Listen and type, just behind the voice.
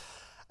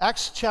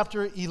Acts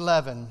chapter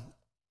 11.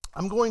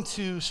 I'm going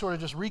to sort of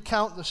just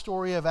recount the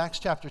story of Acts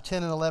chapter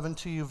 10 and 11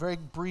 to you very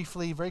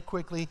briefly, very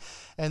quickly,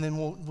 and then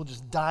we'll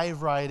just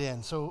dive right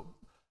in. So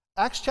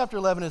Acts chapter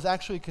 11 is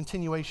actually a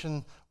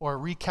continuation or a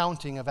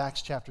recounting of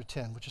Acts chapter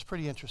 10, which is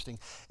pretty interesting.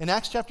 In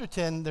Acts chapter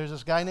 10, there's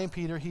this guy named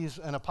Peter. He's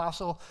an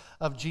apostle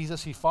of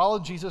Jesus. He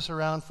followed Jesus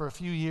around for a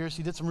few years.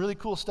 He did some really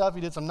cool stuff.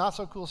 He did some not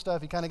so cool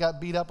stuff. He kind of got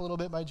beat up a little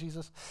bit by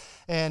Jesus.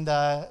 And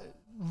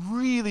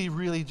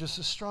really just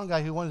a strong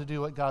guy who wanted to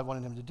do what God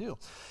wanted him to do.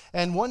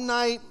 And one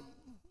night,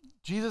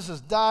 Jesus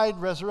has died,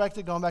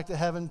 resurrected, gone back to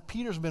heaven.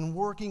 Peter's been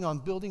working on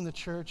building the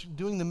church,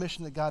 doing the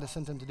mission that God has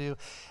sent him to do.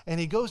 And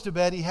he goes to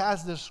bed. He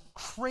has this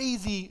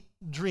crazy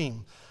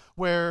dream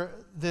where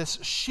this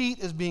sheet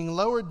is being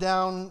lowered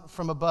down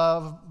from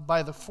above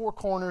by the four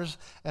corners.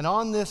 And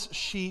on this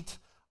sheet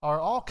are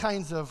all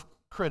kinds of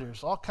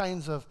critters, all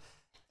kinds of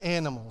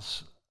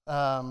animals.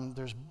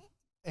 There's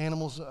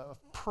animals of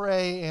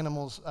prey,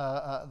 animals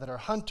that are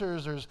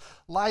hunters. There's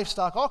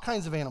livestock, all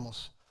kinds of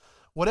animals.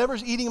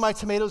 Whatever's eating my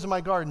tomatoes in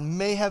my garden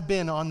may have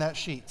been on that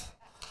sheet.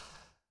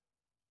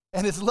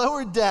 And it's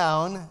lowered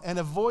down, and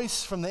a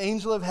voice from the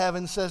angel of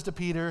heaven says to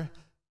Peter,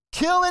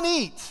 "Kill and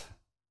eat."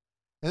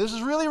 And this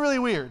is really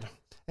weird.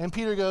 And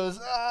Peter goes,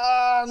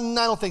 I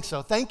don't think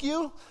so. Thank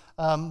you.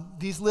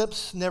 These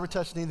lips never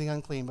touched anything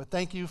unclean, but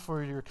thank you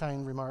for your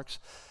kind remarks.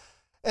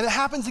 And it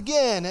happens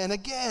again and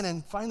again,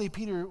 and finally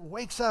Peter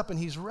wakes up and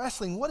he's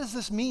wrestling. What does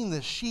this mean,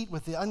 this sheet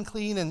with the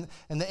unclean? And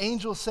the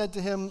angel said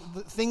to him,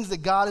 the things that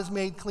God has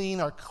made clean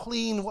are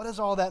clean. What does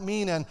all that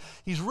mean? And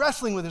he's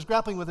wrestling with this,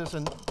 grappling with this,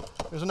 and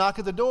there's a knock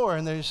at the door,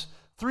 and there's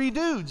three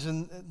dudes,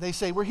 and they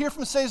say, "We're here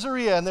from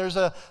Caesarea, and there's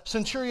a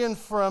centurion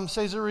from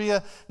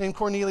Caesarea named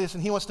Cornelius,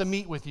 and he wants to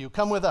meet with you.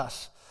 Come with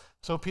us."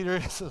 So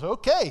Peter says,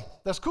 "Okay,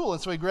 that's cool."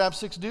 And so he grabs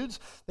 6 dudes.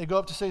 They go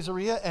up to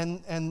Caesarea,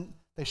 and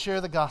they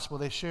share the gospel.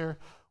 They share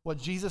what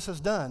Jesus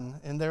has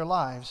done in their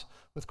lives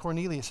with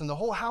Cornelius. And the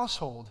whole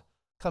household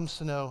comes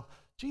to know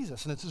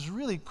Jesus. And it's this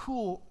really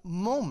cool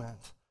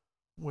moment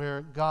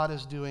where God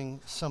is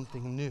doing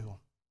something new.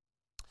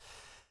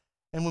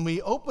 And when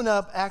we open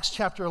up Acts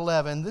chapter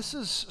 11, this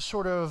is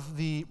sort of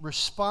the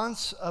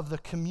response of the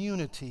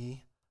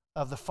community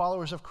of the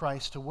followers of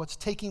Christ to what's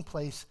taking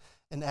place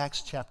in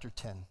Acts chapter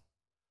 10.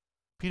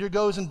 Peter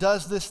goes and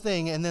does this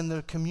thing, and then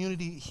the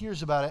community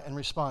hears about it and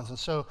responds. And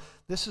so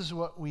this is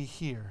what we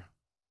hear.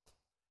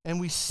 And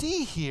we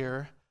see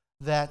here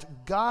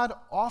that God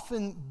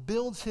often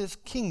builds his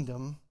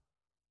kingdom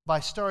by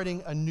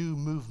starting a new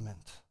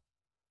movement.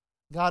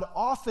 God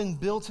often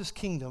builds his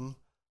kingdom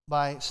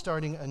by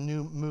starting a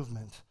new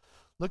movement.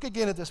 Look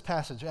again at this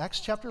passage,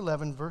 Acts chapter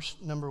 11, verse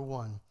number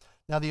 1.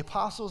 Now the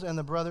apostles and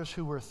the brothers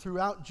who were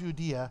throughout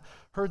Judea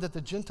heard that the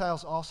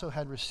Gentiles also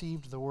had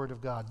received the word of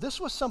God. This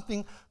was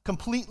something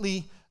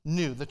completely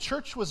new. The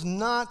church was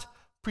not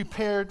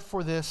prepared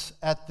for this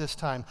at this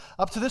time.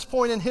 Up to this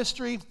point in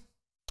history,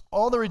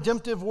 all the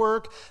redemptive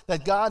work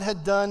that God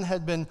had done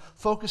had been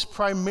focused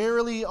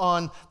primarily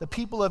on the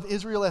people of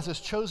Israel as his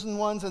chosen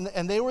ones,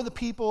 and they were the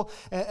people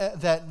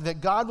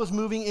that God was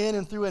moving in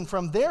and through. And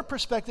from their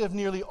perspective,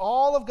 nearly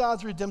all of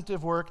God's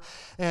redemptive work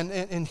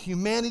and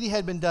humanity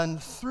had been done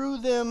through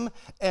them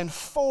and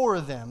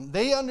for them.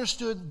 They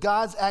understood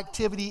God's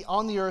activity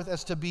on the earth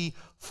as to be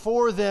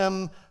for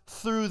them,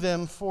 through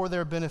them, for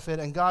their benefit.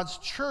 And God's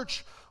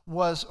church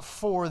was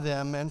for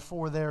them and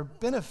for their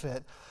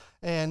benefit.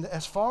 And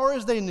as far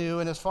as they knew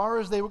and as far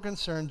as they were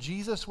concerned,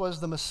 Jesus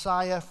was the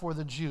Messiah for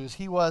the Jews.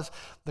 He was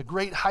the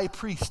great high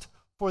priest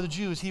for the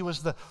Jews. He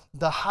was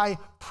the high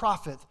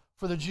prophet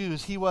for the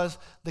Jews. He was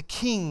the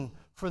king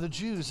for the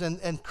Jews.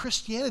 And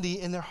Christianity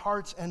in their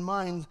hearts and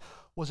minds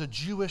was a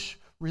Jewish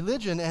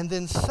religion. And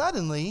then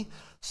suddenly,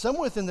 some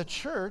within the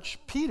church,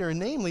 Peter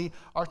namely,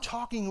 are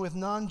talking with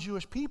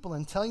non-Jewish people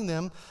and telling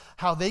them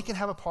how they can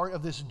have a part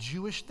of this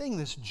Jewish thing,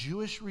 this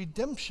Jewish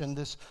redemption,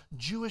 this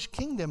Jewish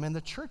kingdom. And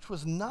the church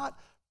was not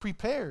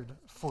prepared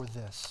for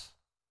this.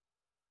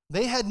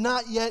 They had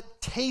not yet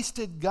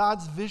tasted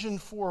God's vision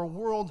for a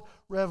world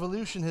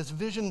revolution, his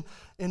vision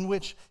in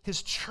which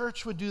his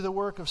church would do the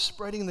work of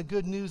spreading the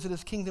good news that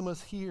his kingdom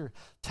was here,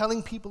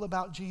 telling people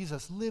about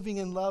Jesus, living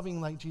and loving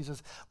like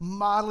Jesus,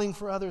 modeling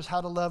for others how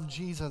to love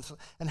Jesus,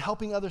 and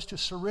helping others to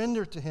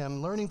surrender to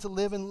him, learning to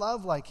live and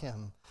love like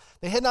him.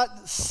 They had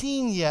not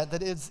seen yet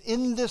that it's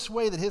in this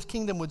way that his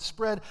kingdom would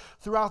spread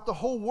throughout the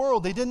whole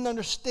world. They didn't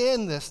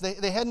understand this.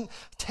 They hadn't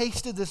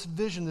tasted this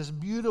vision, this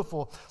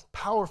beautiful,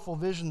 powerful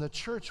vision. The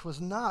church was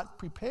not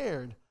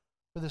prepared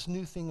for this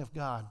new thing of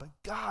God. But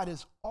God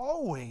is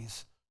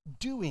always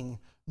doing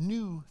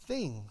new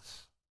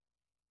things.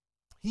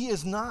 He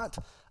is not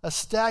a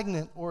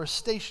stagnant or a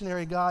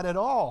stationary God at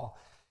all.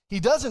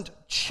 He doesn't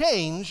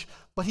change,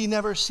 but he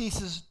never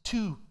ceases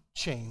to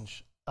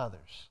change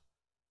others.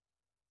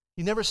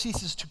 He never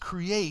ceases to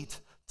create,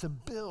 to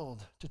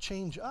build, to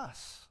change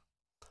us.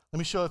 Let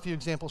me show a few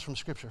examples from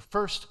Scripture.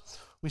 First,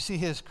 We see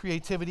his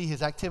creativity,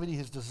 his activity,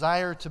 his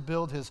desire to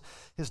build,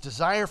 his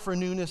desire for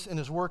newness in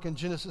his work in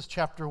Genesis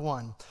chapter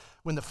 1.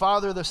 When the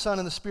Father, the Son,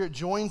 and the Spirit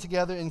joined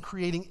together in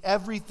creating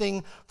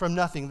everything from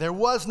nothing. There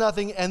was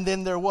nothing, and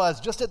then there was.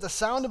 Just at the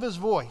sound of his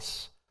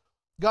voice,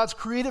 God's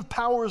creative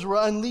powers were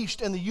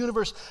unleashed, and the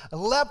universe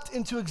leapt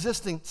into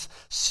existence,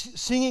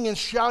 singing and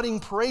shouting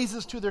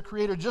praises to their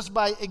Creator just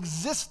by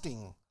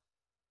existing.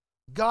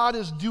 God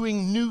is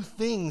doing new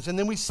things. And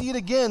then we see it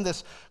again,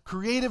 this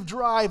creative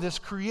drive, this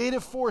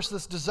creative force,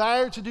 this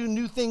desire to do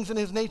new things in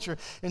his nature.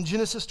 In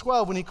Genesis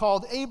 12, when he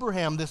called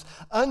Abraham, this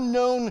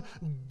unknown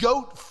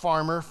goat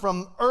farmer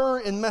from Ur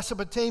in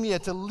Mesopotamia,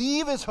 to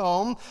leave his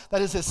home,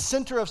 that is his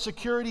center of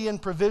security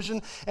and provision,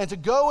 and to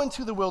go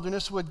into the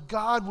wilderness where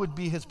God would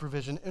be his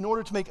provision in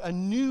order to make a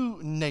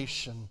new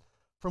nation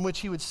from which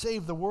he would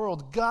save the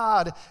world.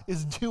 God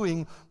is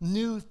doing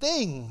new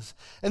things.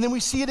 And then we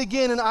see it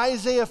again in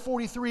Isaiah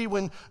 43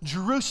 when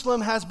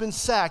Jerusalem has been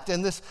sacked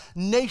and this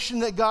nation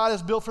that God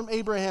has built from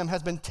Abraham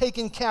has been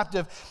taken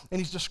captive,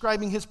 and he's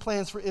describing his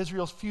plans for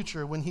Israel's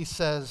future when he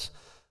says,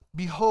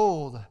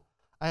 "Behold,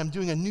 I am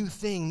doing a new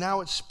thing.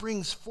 Now it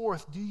springs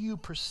forth. Do you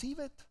perceive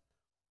it?"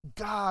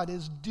 God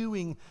is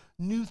doing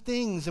new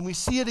things. And we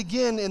see it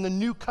again in the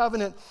new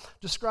covenant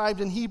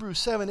described in Hebrews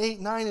 7, 8,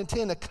 9, and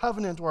 10, a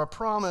covenant or a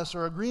promise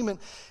or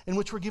agreement in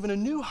which we're given a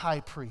new high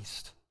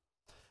priest.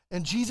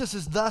 And Jesus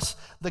is thus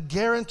the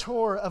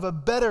guarantor of a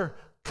better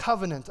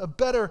covenant, a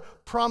better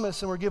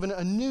promise, and we're given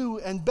a new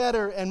and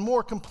better and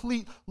more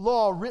complete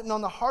law written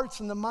on the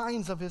hearts and the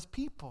minds of his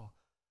people.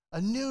 A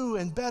new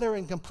and better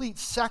and complete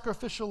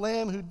sacrificial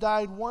lamb who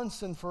died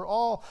once and for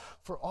all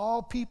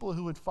people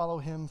who would follow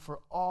him for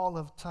all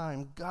of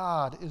time.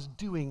 God is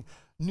doing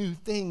new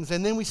things.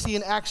 And then we see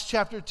in Acts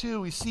chapter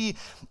 2, we see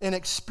and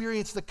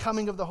experience the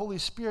coming of the Holy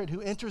Spirit who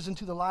enters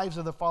into the lives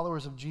of the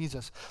followers of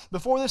Jesus.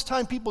 Before this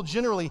time, people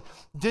generally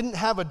didn't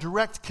have a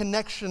direct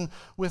connection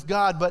with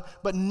God,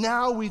 but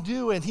now we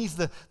do, and he's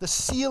the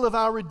seal of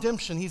our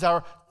redemption. He's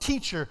our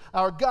teacher,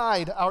 our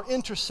guide, our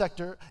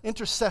intercessor,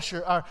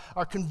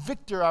 our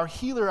convictor, our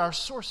healer, our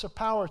source of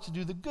power to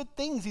do the good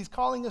things he's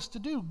calling us to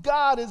do.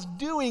 God is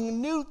doing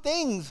new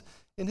things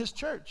in his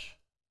church.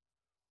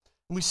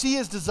 And we see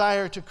his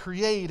desire to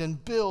create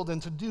and build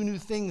and to do new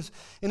things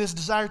in his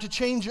desire to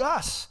change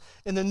us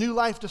in the new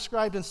life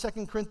described in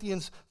 2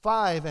 Corinthians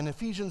 5 and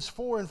Ephesians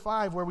 4 and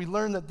 5, where we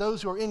learn that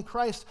those who are in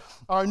Christ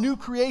are a new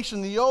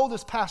creation. The old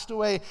has passed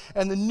away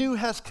and the new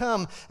has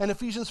come. And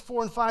Ephesians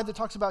 4 and 5 that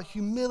talks about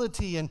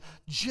humility and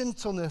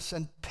gentleness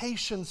and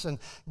patience and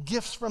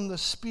gifts from the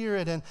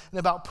Spirit and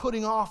about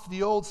putting off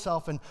the old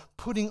self and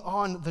putting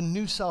on the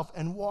new self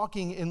and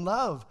walking in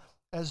love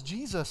as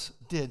Jesus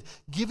did,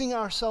 giving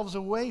ourselves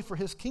away for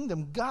his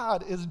kingdom.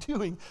 God is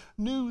doing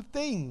new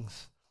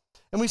things.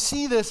 And we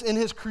see this in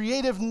his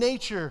creative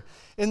nature,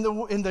 in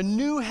the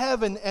new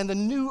heaven and the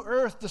new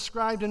earth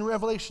described in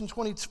Revelation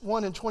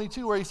 21 and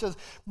 22, where he says,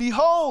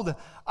 "Behold,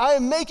 I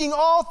am making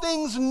all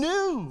things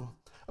new."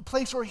 A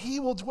place where he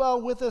will dwell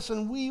with us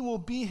and we will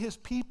be his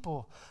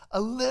people.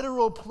 A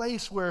literal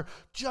place where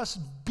just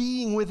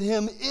being with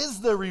him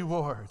is the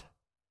reward.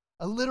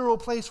 A literal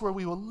place where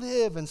we will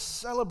live and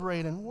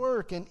celebrate and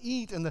work and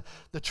eat, and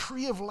the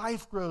tree of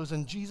life grows,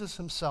 and Jesus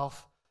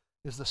himself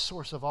is the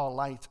source of all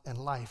light and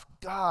life.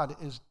 God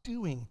is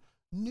doing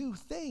new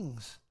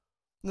things.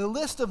 And the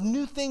list of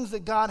new things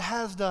that God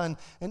has done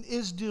and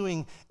is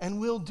doing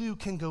and will do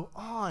can go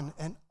on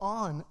and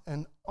on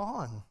and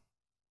on.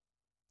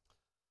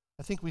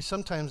 I think we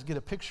sometimes get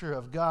a picture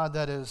of God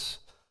that is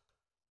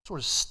sort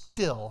of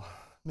still,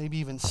 maybe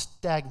even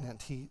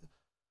stagnant.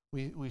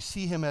 We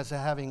see him as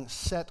having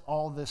set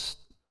all this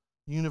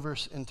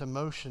universe into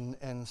motion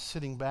and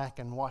sitting back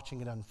and watching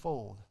it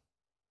unfold.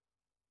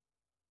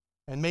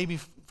 And maybe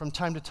from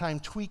time to time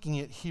tweaking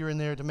it here and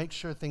there to make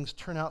sure things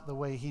turn out the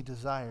way he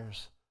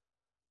desires.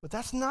 But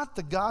that's not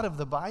the God of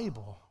the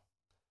Bible.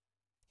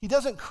 He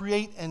doesn't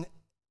create and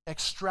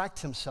extract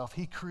himself.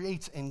 He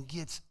creates and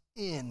gets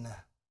in.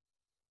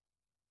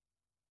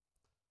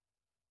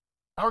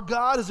 Our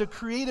God is a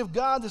creative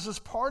God. This is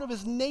part of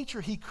his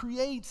nature. He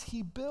creates,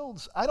 he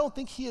builds. I don't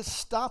think he has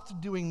stopped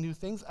doing new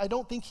things. I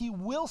don't think he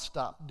will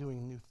stop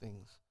doing new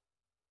things.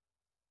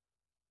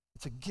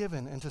 It's a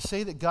given. And to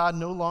say that God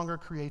no longer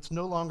creates,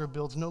 no longer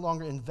builds, no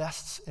longer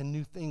invests in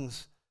new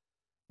things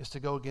is to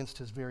go against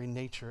his very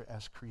nature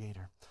as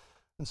creator.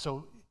 And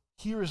so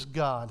here is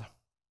God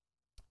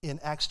in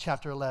Acts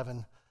chapter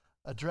 11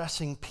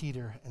 addressing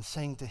Peter and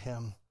saying to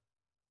him,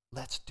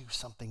 "Let's do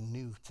something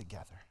new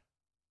together.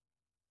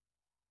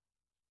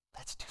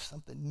 Let's do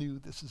something new.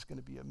 This is going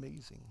to be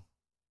amazing.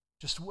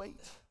 Just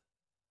wait."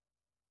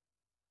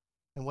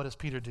 And what does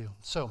Peter do?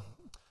 So,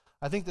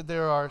 I think that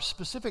there are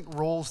specific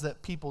roles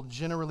that people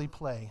generally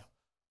play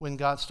when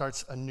God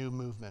starts a new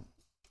movement.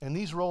 And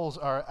these roles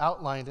are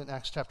outlined in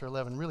Acts chapter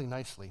 11 really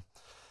nicely.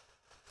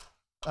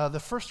 The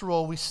first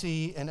role we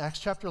see in Acts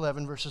chapter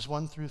 11, verses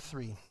 1 through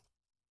 3.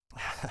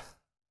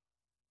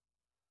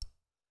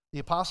 The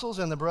apostles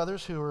and the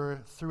brothers who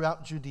were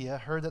throughout Judea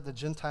heard that the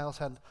Gentiles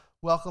had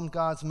welcomed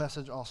God's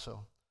message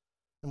also.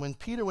 And when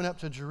Peter went up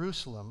to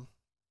Jerusalem,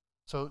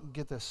 So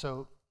get this.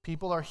 So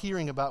people are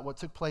hearing about what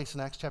took place in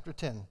Acts chapter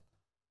 10,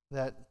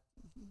 that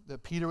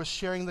Peter was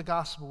sharing the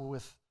gospel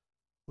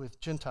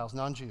with Gentiles,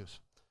 non-Jews.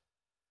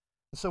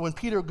 And so when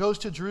Peter goes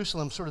to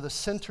Jerusalem, sort of the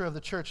center of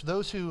the church,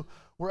 those who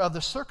were of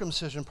the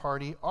circumcision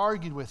party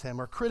argued with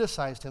him or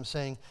criticized him,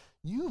 saying,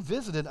 "You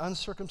visited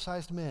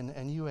uncircumcised men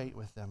and you ate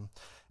with them."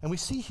 And we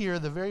see here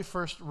the very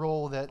first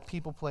role that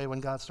people play when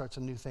God starts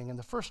a new thing. And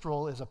the first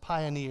role is a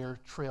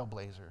pioneer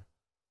trailblazer.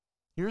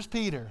 Here's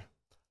Peter,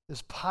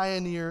 this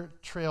pioneer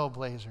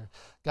trailblazer.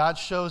 God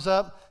shows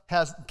up,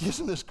 gives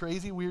him this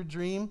crazy, weird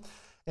dream,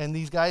 and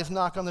these guys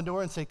knock on the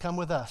door and say, "Come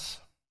with us.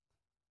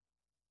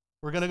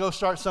 We're going to go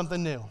start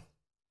something new."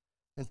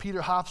 And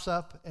Peter hops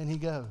up and he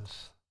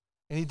goes.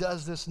 And he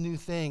does this new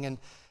thing. And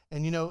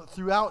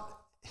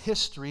throughout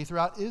history,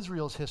 throughout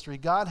Israel's history,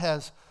 God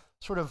has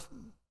sort of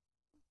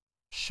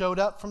showed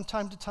up from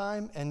time to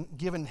time and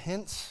given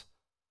hints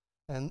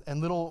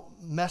and little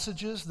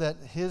messages that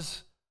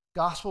his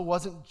gospel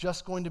wasn't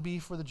just going to be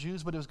for the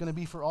Jews, but it was going to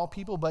be for all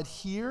people. But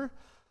here,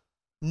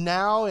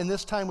 now, in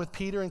this time with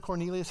Peter and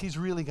Cornelius, he's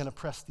really going to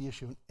press the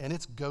issue. And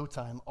it's go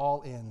time,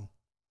 all in.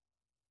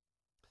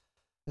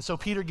 And so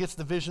Peter gets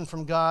the vision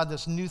from God,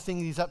 this new thing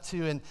he's up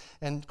to,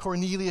 and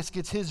Cornelius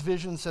gets his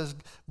vision, says,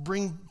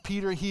 "Bring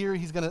Peter here.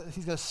 He's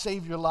gonna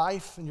save your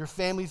life and your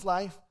family's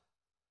life."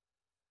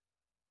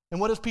 And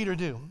what does Peter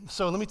do?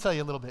 So let me tell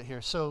you a little bit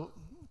here. So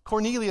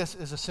Cornelius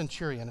is a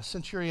centurion. A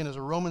centurion is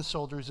a Roman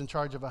soldier who's in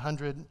charge of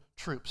 100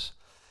 troops.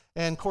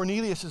 And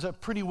Cornelius is a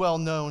pretty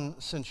well-known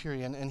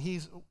centurion, and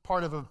he's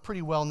part of a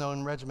pretty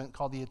well-known regiment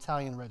called the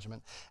Italian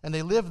Regiment. And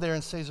they live there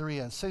in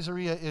Caesarea. And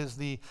Caesarea is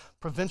the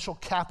provincial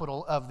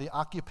capital of the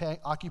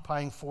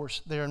occupying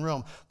force there in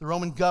Rome. The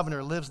Roman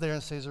governor lives there in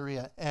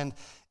Caesarea, and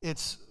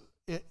it's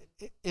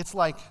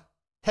like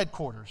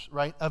headquarters,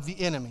 right, of the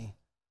enemy.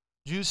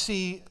 Jews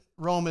see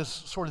Rome as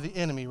sort of the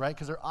enemy, right,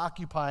 because they're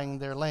occupying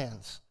their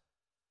lands.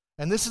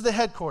 And this is the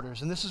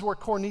headquarters, and this is where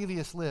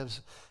Cornelius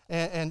lives.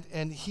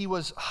 And he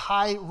was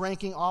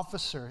high-ranking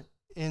officer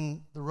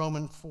in the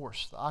Roman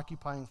force, the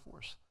occupying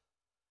force.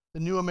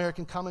 The New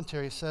American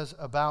Commentary says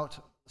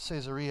about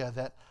Caesarea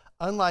that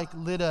unlike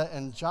Lydda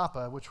and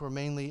Joppa, which were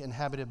mainly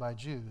inhabited by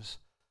Jews,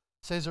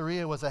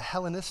 Caesarea was a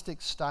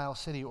Hellenistic-style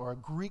city or a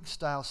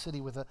Greek-style city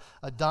with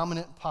a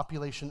dominant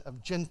population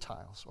of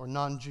Gentiles or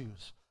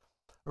non-Jews.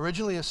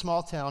 Originally a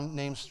small town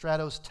named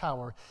Strato's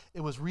Tower,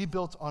 it was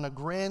rebuilt on a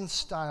grand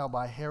style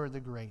by Herod the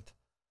Great,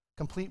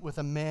 complete with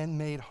a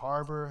man-made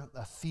harbor,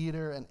 a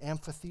theater, an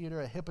amphitheater,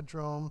 a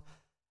hippodrome,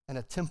 and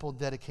a temple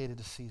dedicated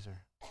to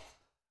Caesar.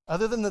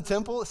 Other than the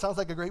temple, it sounds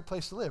like a great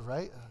place to live,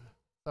 right?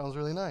 Sounds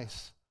really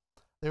nice.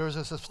 There was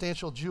a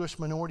substantial Jewish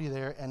minority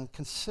there and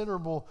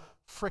considerable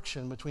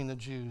friction between the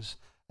Jews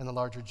and the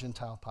larger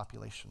Gentile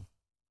population.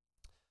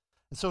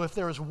 And so if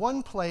there was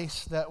one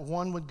place that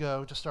one would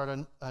go to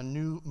start a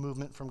new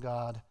movement from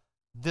God,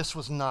 this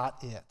was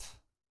not it.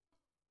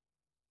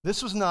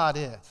 This was not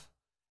it.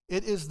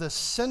 It is the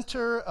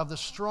center of the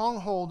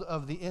stronghold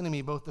of the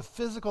enemy, both the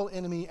physical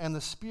enemy and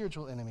the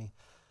spiritual enemy.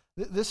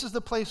 This is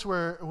the place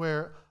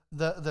where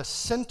the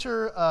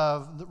center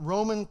of the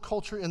Roman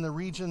culture in the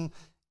region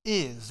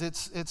is.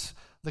 It's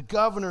the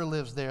governor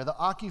lives there. The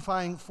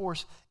occupying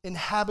force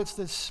inhabits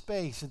this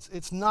space.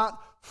 It's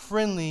not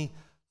friendly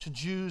to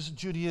Jews,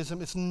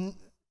 Judaism.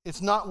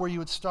 It's not where you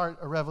would start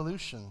a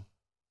revolution.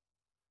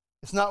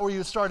 It's not where you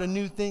would start a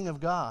new thing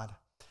of God.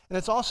 And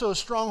it's also a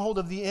stronghold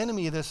of the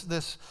enemy,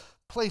 this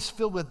place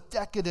filled with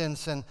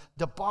decadence and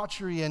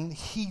debauchery and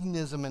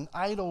hedonism and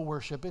idol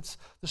worship. It's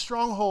the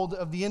stronghold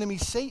of the enemy,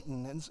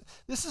 Satan. And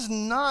this is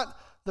not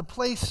the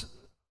place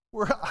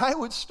where I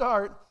would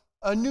start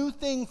a new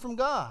thing from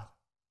God.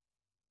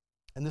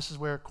 And this is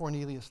where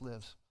Cornelius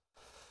lives.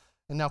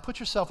 And now put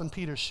yourself in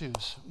Peter's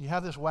shoes. You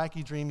have this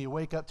wacky dream. You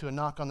wake up to a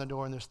knock on the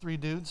door, and there's 3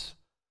 dudes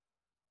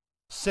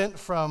sent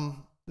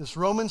from this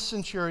Roman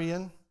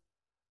centurion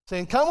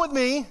saying, "Come with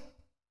me."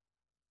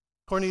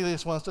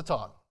 Cornelius wants to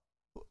talk.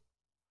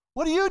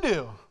 What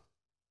do?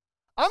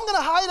 I'm going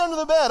to hide under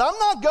the bed. I'm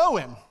not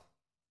going.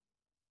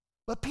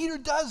 But Peter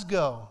does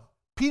go.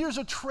 Peter's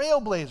a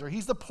trailblazer.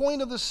 He's the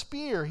point of the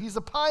spear. He's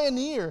the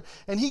pioneer.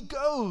 And he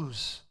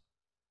goes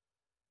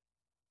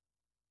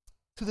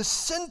to the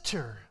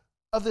center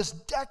of this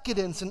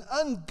decadence and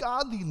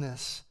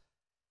ungodliness.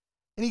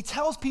 And he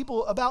tells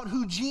people about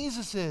who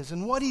Jesus is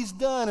and what he's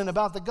done and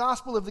about the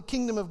gospel of the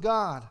kingdom of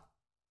God.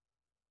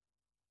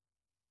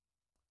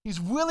 He's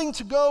willing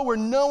to go where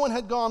no one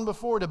had gone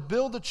before to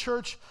build a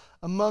church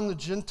among the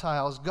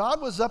Gentiles.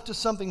 God was up to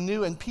something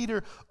new, and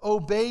Peter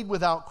obeyed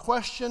without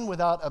question,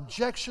 without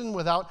objection,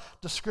 without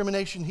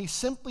discrimination. He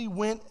simply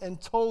went and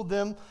told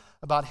them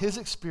about his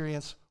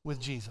experience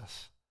with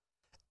Jesus.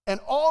 And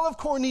all of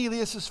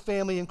Cornelius'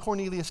 family and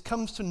Cornelius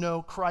comes to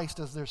know Christ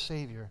as their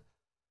Savior.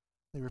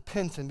 They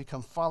repent and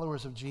become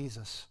followers of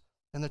Jesus.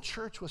 And the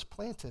church was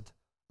planted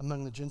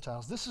among the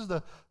Gentiles. This is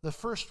the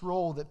first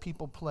role that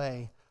people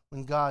play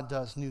when God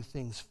does new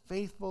things.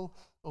 Faithful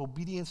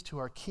obedience to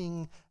our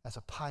King as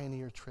a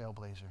pioneer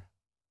trailblazer.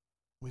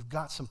 We've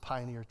got some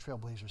pioneer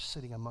trailblazers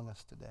sitting among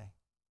us today.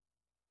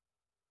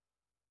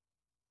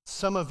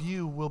 some of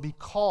you will be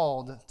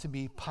called to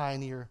be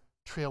pioneer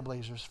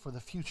trailblazers for the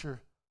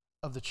future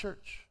of the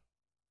church.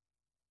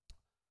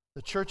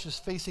 The church is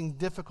facing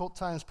difficult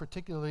times,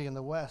 particularly in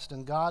the West,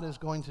 and God is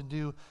going to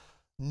do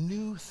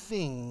new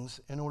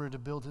things in order to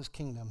build his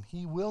kingdom.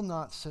 He will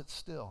not sit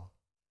still.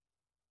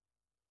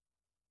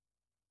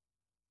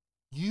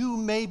 You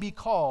may be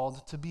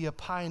called to be a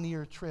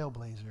pioneer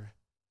trailblazer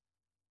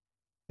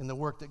in the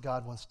work that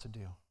God wants to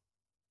do.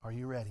 Are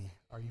you ready?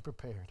 Are you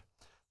prepared?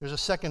 There's a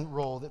second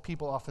role that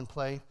people often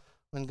play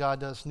when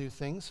God does new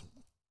things,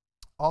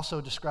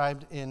 also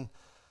described in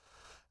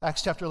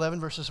Acts chapter 11,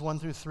 verses 1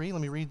 through 3. Let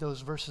me read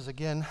those verses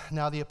again.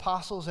 Now the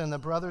apostles and the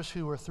brothers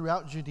who were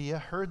throughout Judea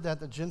heard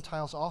that the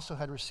Gentiles also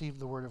had received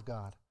the word of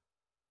God.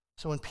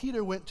 So when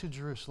Peter went to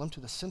Jerusalem, to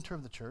the center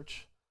of the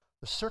church,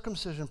 the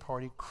circumcision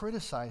party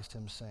criticized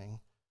him, saying,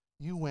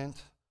 "You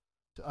went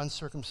to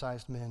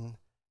uncircumcised men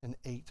and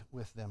ate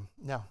with them."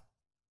 Now,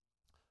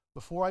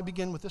 before I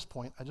begin with this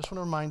point, I just want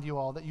to remind you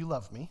all that you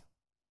love me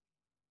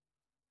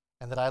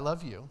and that I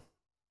love you.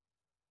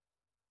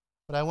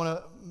 But I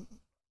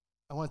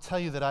want to tell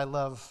you that I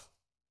love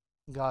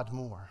God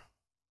more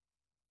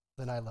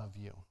than I love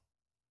you.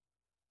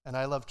 And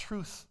I love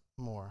truth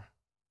more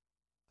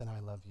than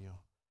I love you.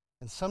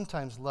 And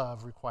sometimes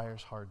love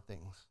requires hard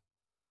things.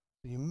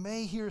 So you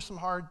may hear some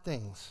hard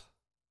things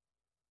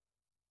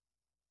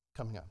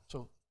coming up.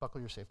 So buckle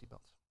your safety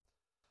belts.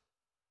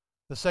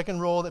 The second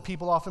role that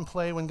people often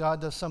play when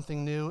God does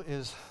something new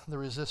is the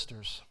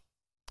resistance.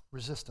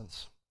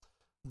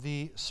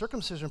 The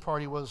circumcision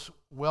party was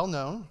well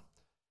known,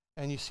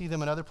 and you see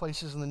them in other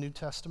places in the New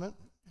Testament.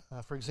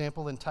 For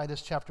example, in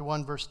Titus chapter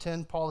 1, verse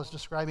 10, Paul is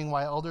describing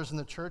why elders in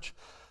the church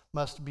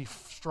must be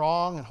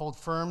strong and hold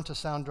firm to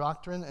sound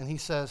doctrine. And he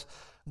says,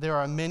 "There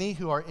are many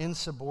who are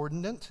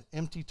insubordinate,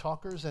 empty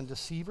talkers, and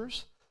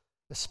deceivers,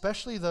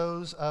 especially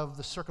those of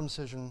the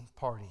circumcision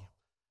party."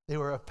 They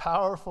were a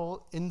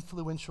powerful,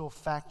 influential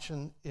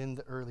faction in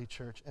the early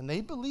church, and they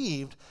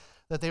believed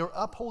that they were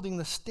upholding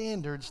the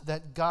standards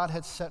that God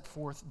had set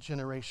forth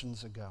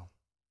generations ago.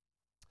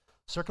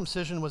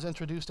 Circumcision was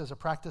introduced as a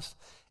practice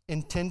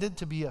intended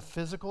to be a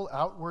physical,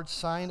 outward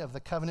sign of the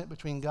covenant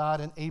between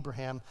God and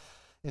Abraham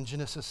in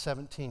Genesis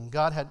 17.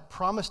 God had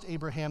promised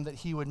Abraham that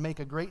he would make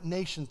a great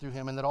nation through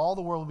him and that all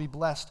the world would be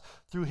blessed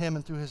through him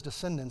and through his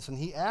descendants. And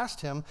he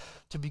asked him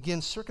to begin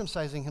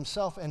circumcising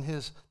himself and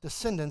his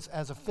descendants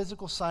as a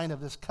physical sign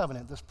of this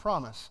covenant, this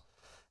promise.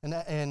 And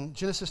in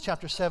Genesis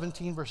chapter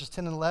 17, verses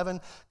 10 and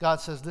 11, God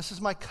says, "This is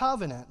my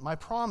covenant, my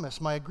promise,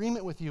 my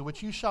agreement with you,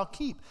 which you shall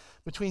keep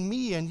between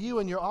me and you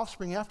and your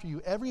offspring after you.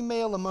 Every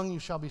male among you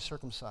shall be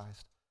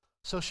circumcised.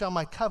 So shall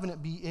my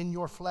covenant be in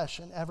your flesh,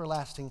 an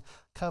everlasting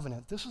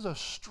covenant." This was a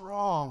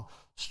strong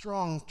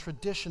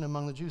tradition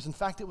among the Jews. In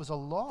fact, it was a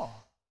law.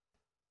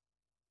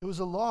 It was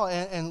a law,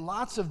 and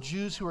lots of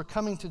Jews who were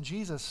coming to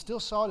Jesus still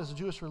saw it as a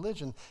Jewish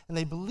religion, and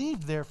they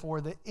believed, therefore,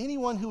 that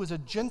anyone who was a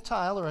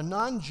Gentile or a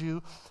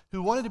non-Jew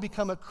who wanted to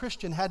become a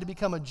Christian had to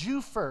become a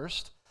Jew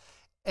first,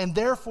 and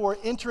therefore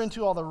enter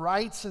into all the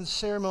rites and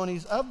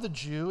ceremonies of the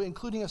Jew,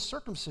 including a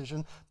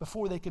circumcision,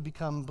 before they could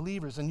become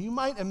believers. And you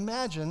might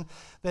imagine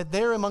that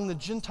there among the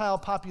Gentile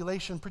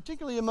population,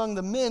 particularly among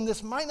the men,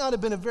 this might not have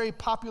been a very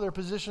popular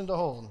position to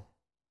hold.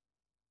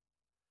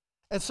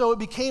 And so it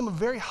became a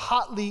very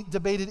hotly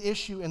debated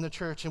issue in the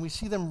church, and we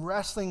see them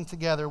wrestling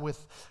together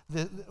with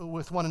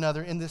one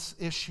another in this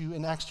issue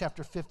in Acts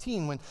chapter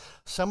 15, when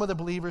some of the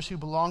believers who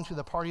belonged to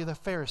the party of the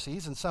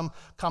Pharisees, and some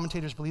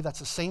commentators believe that's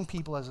the same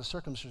people as the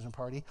circumcision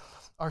party,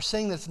 are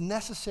saying that it's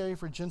necessary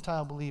for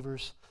Gentile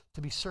believers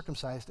to be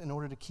circumcised in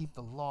order to keep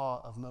the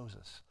law of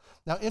Moses.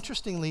 Now,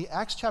 interestingly,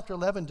 Acts chapter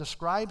 11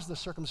 describes the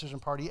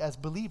circumcision party as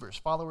believers,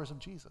 followers of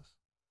Jesus.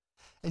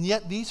 And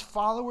yet these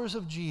followers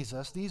of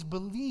Jesus, these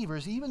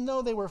believers, even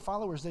though they were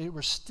followers, they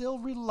were still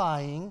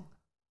relying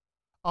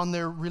on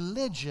their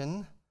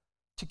religion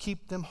to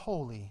keep them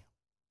holy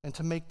and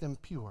to make them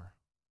pure.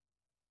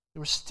 They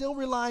were still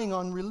relying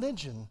on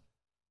religion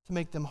to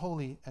make them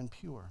holy and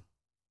pure.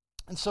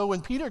 And so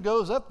when Peter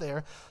goes up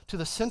there to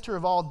the center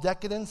of all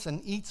decadence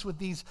and eats with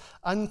these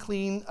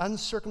unclean,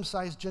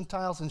 uncircumcised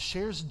Gentiles and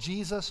shares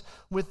Jesus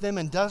with them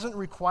and doesn't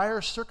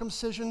require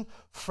circumcision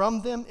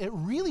from them, it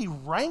really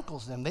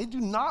rankles them. They do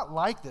not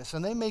like this,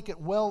 and they make it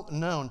well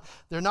known.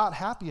 They're not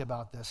happy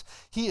about this.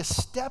 He is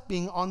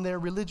stepping on their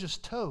religious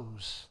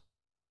toes.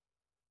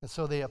 And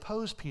so they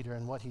oppose Peter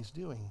in what he's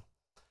doing.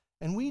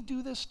 And we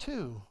do this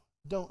too,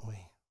 don't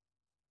we?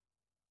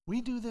 We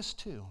do this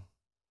too.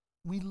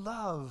 We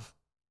love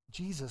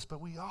Jesus, but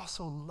we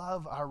also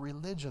love our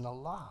religion a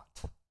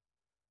lot,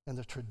 and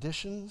the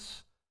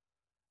traditions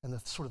and the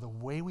sort of the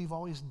way we've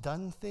always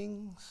done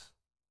things.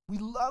 We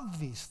love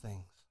these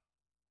things.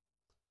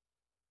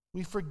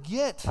 We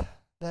forget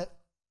that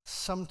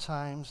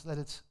sometimes that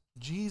it's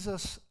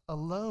Jesus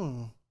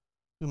alone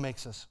who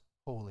makes us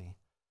holy.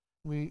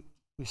 We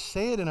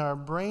say it in our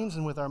brains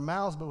and with our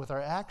mouths, but with our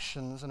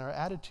actions and our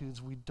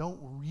attitudes, we don't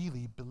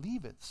really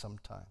believe it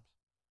sometimes.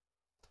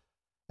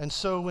 And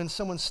so when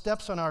someone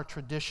steps on our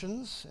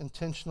traditions,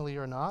 intentionally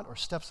or not, or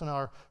steps on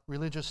our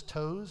religious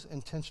toes,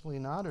 intentionally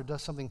or not, or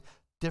does something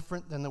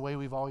different than the way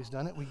we've always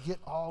done it, we get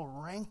all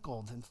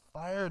rankled and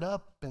fired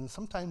up and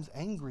sometimes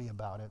angry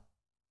about it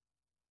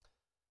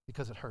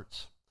because it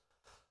hurts.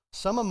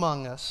 Some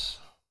among us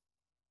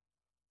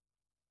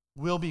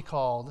will be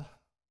called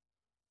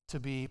to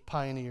be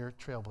pioneer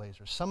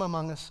trailblazers. Some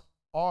among us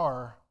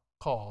are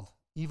called,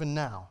 even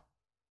now,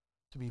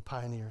 to be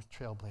pioneer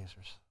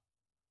trailblazers.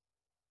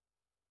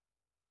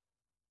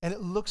 And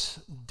it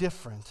looks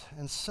different,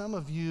 and some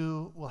of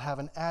you will have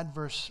an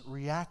adverse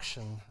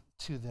reaction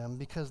to them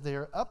because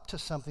they're up to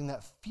something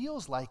that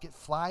feels like it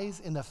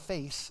flies in the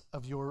face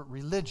of your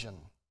religion,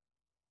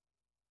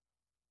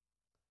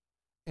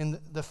 in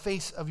the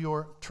face of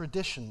your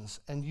traditions,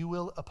 and you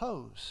will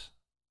oppose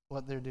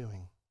what they're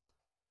doing.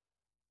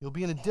 You'll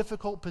be in a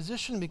difficult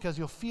position because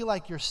you'll feel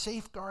like you're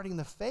safeguarding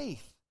the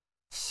faith,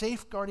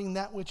 safeguarding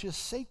that which is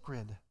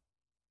sacred,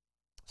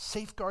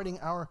 safeguarding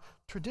our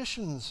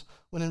traditions,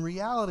 when in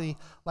reality,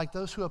 like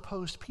those who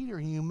opposed Peter,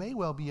 you may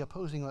well be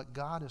opposing what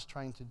God is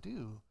trying to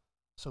do.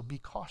 So be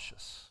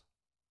cautious.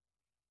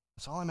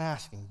 That's all I'm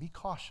asking. Be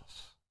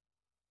cautious.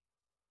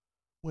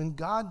 When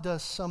God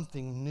does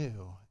something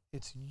new,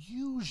 it's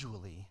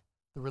usually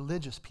the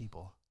religious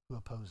people who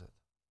oppose it.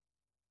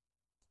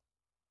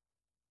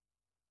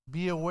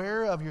 Be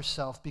aware of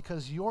yourself,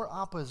 because your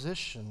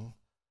opposition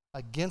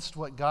against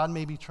what God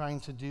may be trying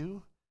to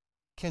do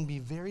can be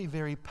very,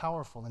 very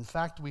powerful. In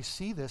fact, we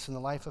see this in the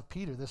life of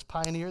Peter, this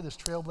pioneer, this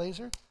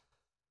trailblazer.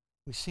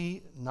 We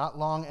see not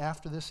long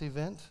after this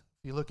event,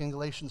 if you look in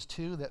Galatians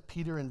 2, that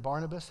Peter and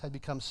Barnabas had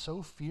become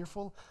so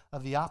fearful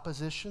of the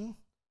opposition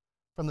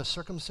from the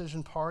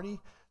circumcision party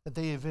that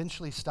they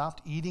eventually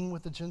stopped eating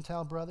with the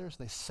Gentile brothers.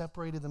 They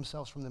separated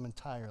themselves from them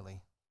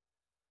entirely.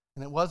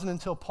 And it wasn't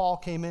until Paul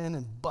came in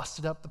and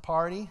busted up the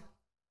party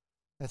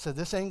and said,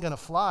 "This ain't going to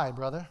fly,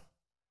 brother,"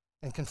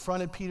 and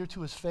confronted Peter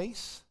to his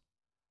face.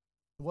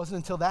 It wasn't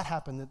until that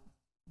happened that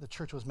the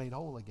church was made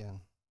whole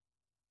again.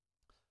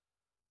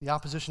 The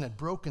opposition had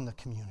broken the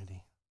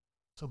community.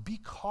 So be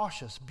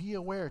cautious, be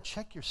aware,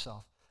 check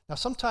yourself. Now,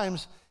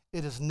 sometimes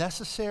it is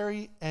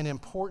necessary and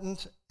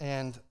important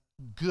and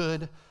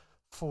good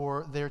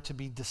for there to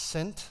be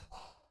dissent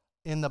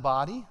in the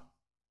body,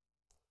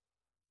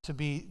 to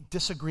be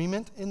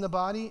disagreement in the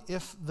body.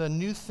 If the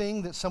new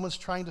thing that someone's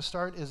trying to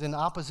start is in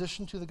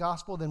opposition to the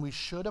gospel, then we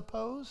should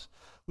oppose.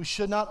 We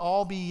should not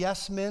all be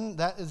yes men.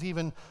 That is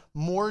even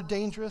more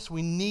dangerous.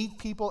 We need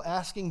people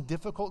asking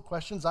difficult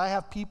questions. I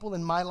have people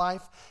in my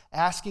life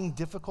asking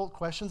difficult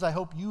questions. I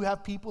hope you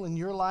have people in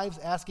your lives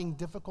asking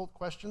difficult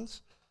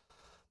questions.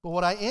 But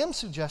what I am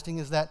suggesting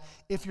is that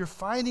if you're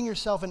finding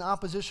yourself in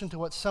opposition to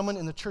what someone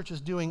in the church is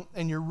doing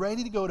and you're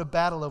ready to go to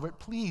battle over it,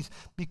 please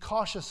be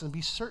cautious and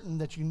be certain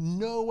that you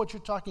know what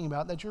you're talking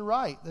about, that you're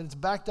right, that it's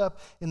backed up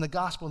in the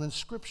gospel and in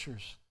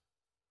scriptures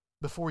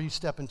before you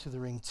step into the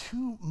ring.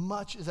 Too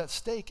much is at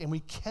stake, and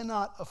we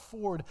cannot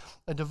afford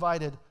a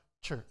divided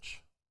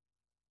church.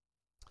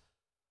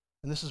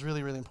 And this is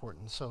really, really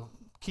important. So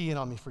key in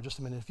on me for just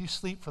a minute. If you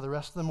sleep for the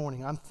rest of the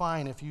morning, I'm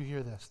fine if you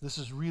hear this. This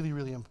is really,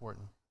 really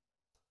important.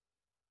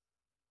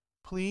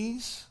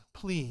 Please,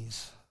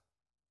 please,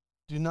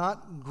 do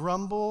not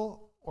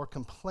grumble or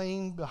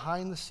complain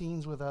behind the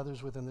scenes with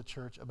others within the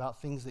church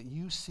about things that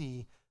you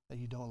see that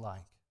you don't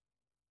like.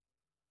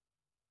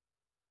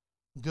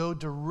 Go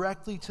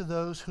directly to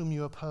those whom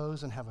you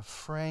oppose and have a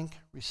frank,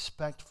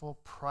 respectful,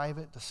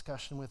 private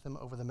discussion with them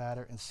over the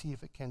matter and see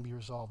if it can be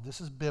resolved.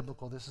 This is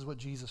biblical. This is what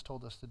Jesus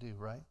told us to do,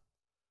 right?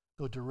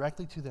 Go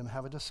directly to them,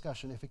 have a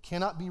discussion. If it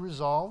cannot be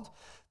resolved,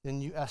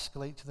 then you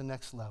escalate to the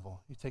next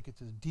level. You take it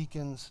to the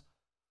deacons,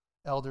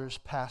 elders,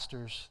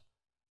 pastors,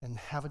 and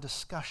have a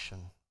discussion.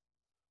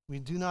 We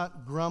do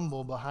not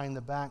grumble behind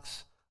the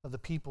backs of the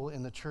people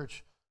in the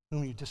church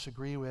whom you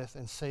disagree with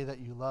and say that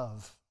you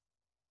love.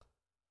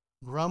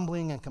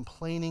 Grumbling and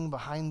complaining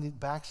behind the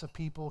backs of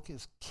people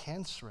is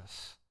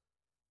cancerous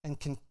and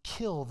can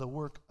kill the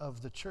work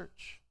of the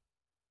church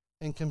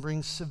and can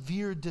bring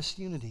severe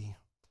disunity.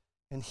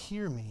 And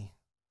hear me,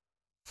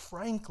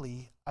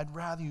 frankly, I'd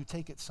rather you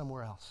take it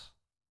somewhere else.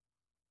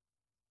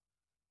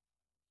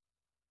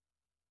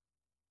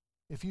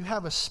 If you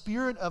have a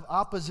spirit of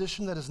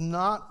opposition that is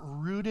not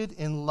rooted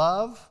in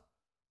love,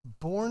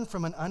 born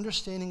from an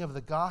understanding of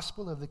the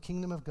gospel of the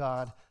kingdom of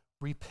God,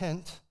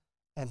 repent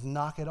and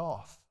knock it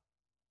off.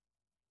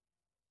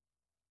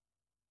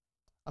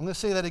 I'm going to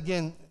say that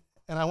again,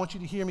 and I want you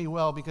to hear me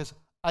well because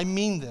I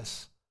mean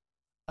this.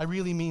 I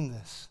really mean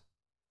this.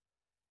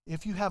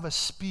 If you have a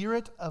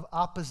spirit of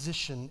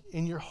opposition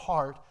in your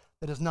heart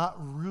that is not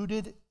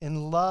rooted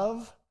in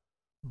love,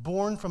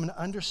 born from an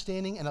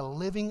understanding and a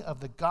living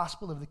of the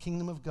gospel of the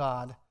kingdom of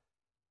God,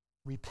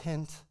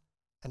 repent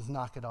and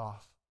knock it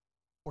off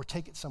or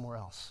take it somewhere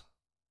else.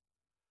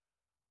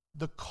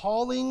 The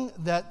calling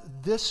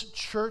that this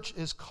church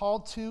is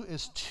called to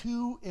is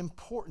too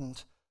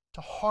important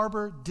to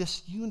harbor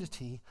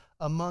disunity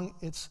among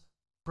its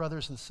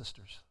brothers and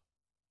sisters.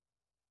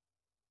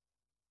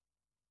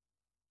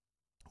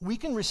 We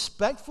can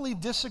respectfully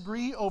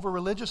disagree over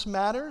religious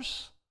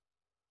matters,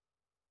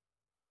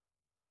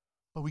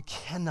 but we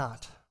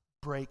cannot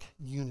break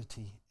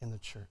unity in the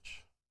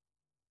church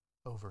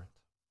over it.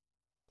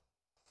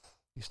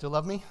 You still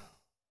love me?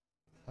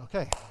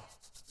 Okay.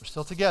 We're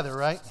still together,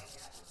 right?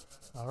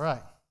 All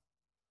right.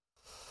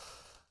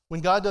 When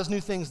God does new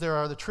things, there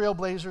are the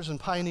trailblazers and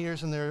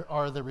pioneers, and there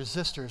are the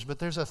resistors. But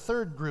there's a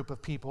third group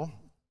of people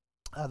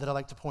that I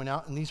like to point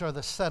out, and these are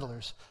the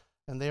settlers.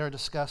 And they are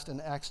discussed in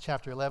Acts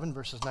chapter 11,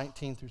 verses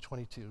 19 through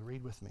 22.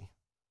 Read with me.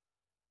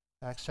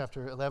 Acts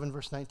chapter 11,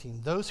 verse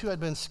 19. Those who had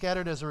been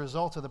scattered as a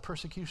result of the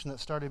persecution that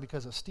started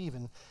because of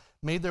Stephen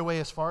made their way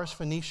as far as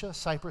Phoenicia,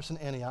 Cyprus, and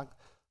Antioch,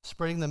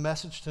 spreading the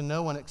message to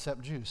no one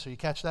except Jews. So you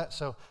catch that?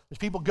 So there's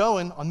people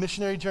going on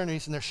missionary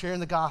journeys, and they're sharing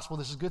the gospel.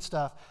 This is good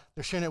stuff.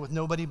 They're sharing it with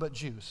nobody but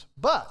Jews.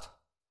 But,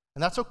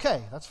 and that's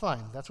okay. That's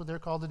fine. That's what they're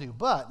called to do.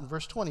 But, in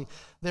verse 20,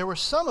 there were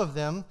some of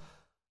them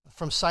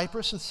from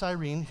Cyprus and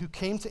Cyrene who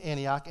came to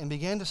Antioch and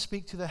began to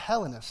speak to the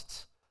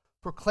Hellenists,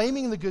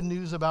 proclaiming the good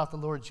news about the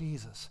Lord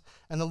Jesus.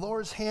 And the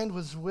Lord's hand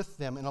was with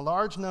them, and a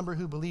large number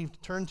who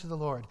believed turned to the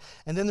Lord.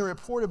 And then the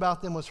report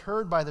about them was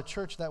heard by the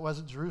church that was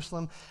at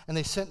Jerusalem, and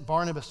they sent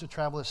Barnabas to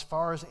travel as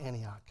far as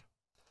Antioch.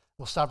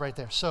 We'll stop right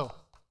there. So,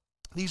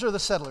 these are the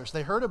settlers.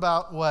 They heard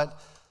about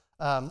what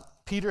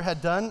Peter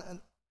had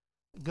done,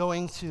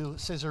 going to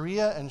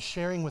Caesarea and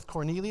sharing with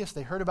Cornelius.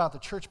 They heard about the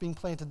church being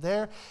planted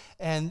there,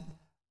 and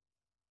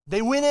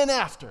they went in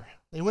after.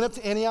 They went up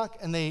to Antioch,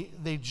 and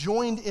they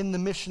joined in the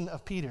mission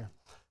of Peter.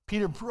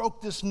 Peter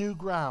broke this new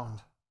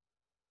ground.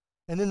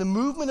 And then the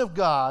movement of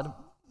God,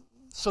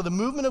 so the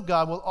movement of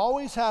God will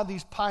always have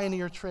these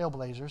pioneer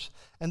trailblazers,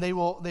 and they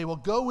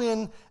will go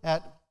in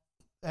at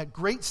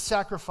great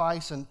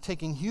sacrifice and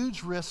taking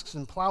huge risks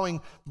and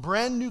plowing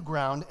brand new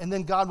ground, and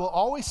then God will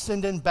always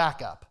send in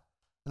backup.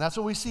 And that's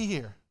what we see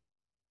here.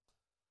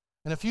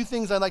 And a few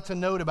things I'd like to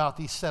note about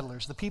these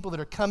settlers, the people that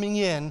are coming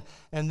in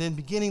and then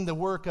beginning the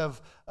work of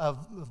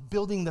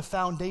building the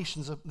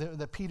foundations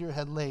that Peter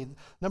had laid.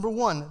 Number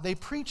one, they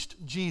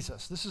preached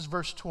Jesus. This is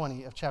verse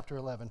 20 of chapter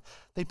 11.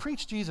 They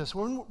preached Jesus.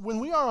 When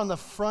we are on the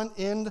front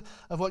end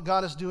of what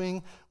God is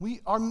doing,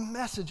 our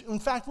message, in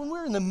fact, when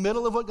we're in the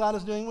middle of what God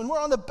is doing, when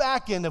we're on the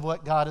back end of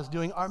what God is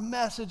doing, our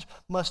message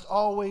must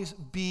always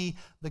be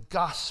the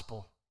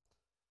gospel.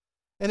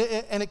 And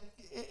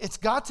it's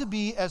got to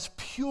be as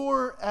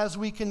pure as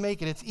we can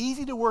make it. It's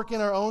easy to work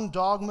in our own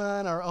dogma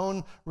and our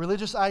own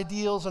religious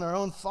ideals and our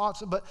own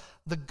thoughts, but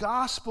the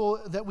gospel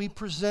that we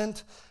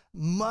present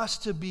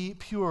must be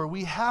pure.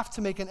 We have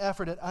to make an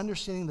effort at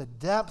understanding the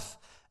depth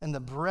and the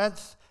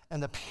breadth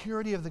and the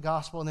purity of the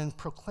gospel and then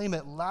proclaim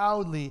it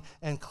loudly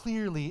and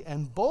clearly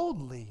and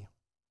boldly.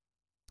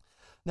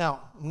 Now,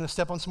 I'm going to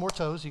step on some more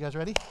toes. You guys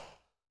ready?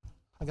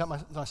 I got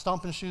my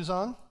stomping shoes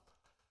on.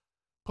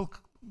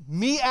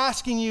 Me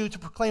asking you to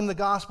proclaim the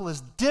gospel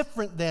is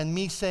different than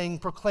me saying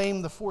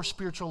proclaim the 4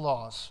 spiritual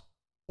laws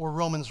or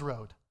Romans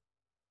Road.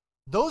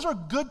 Those are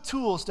good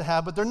tools to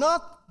have, but they're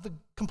not the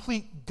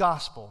complete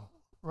gospel,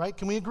 right?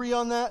 Can we agree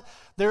on that?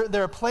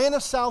 They're a plan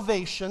of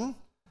salvation,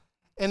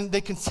 and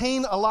they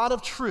contain a lot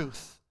of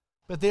truth,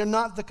 but they're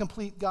not the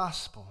complete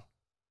gospel.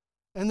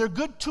 And they're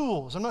good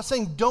tools. I'm not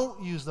saying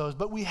don't use those,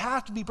 but we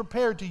have to be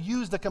prepared to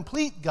use the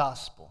complete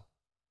gospel.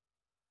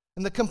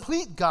 And the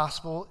complete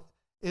gospel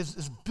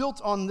is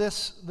built on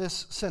this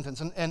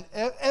sentence. And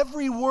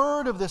every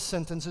word of this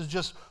sentence is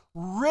just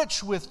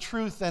rich with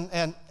truth,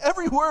 and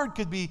every word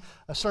could be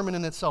a sermon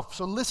in itself.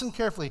 So listen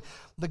carefully.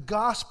 The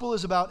gospel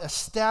is about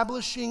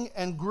establishing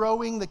and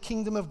growing the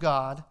kingdom of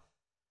God,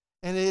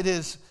 and it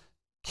is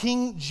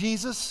King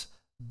Jesus'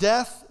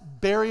 death,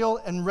 burial,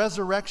 and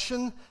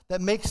resurrection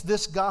that makes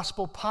this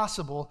gospel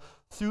possible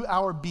through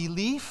our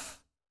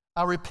belief,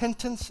 our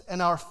repentance, and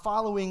our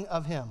following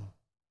of him.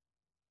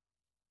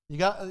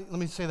 Let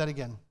me say that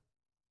again.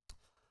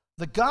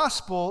 The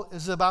gospel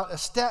is about,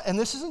 and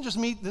this isn't just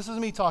me, this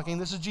isn't me talking,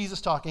 this is Jesus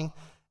talking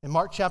in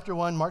Mark chapter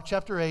 1, Mark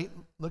chapter 8.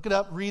 Look it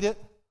up, read it.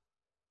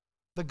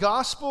 The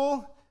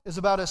gospel is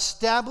about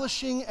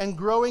establishing and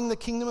growing the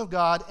kingdom of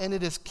God, and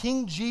it is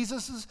King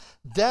Jesus'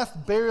 death,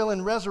 burial,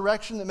 and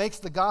resurrection that makes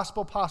the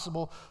gospel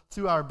possible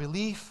through our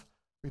belief,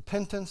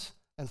 repentance,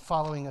 and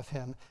following of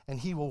him. And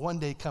he will one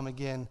day come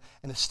again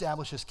and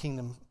establish his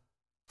kingdom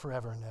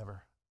forever and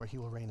ever, where he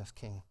will reign as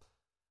king.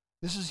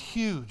 This is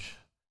huge.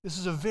 This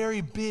is a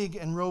very big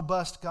and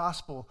robust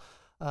gospel.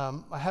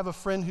 I have a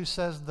friend who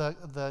says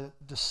the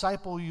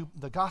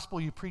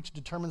gospel you preach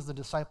determines the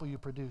disciple you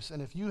produce.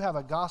 And if you have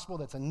a gospel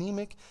that's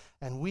anemic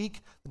and weak,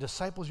 the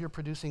disciples you're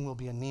producing will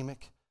be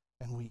anemic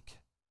and weak.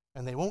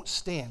 And they won't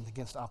stand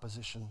against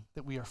opposition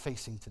that we are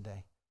facing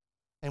today.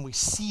 And we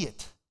see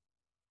it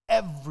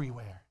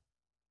everywhere.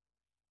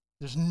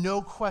 There's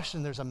no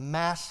question there's a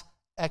mass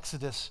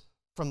exodus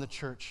from the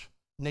church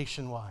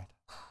nationwide.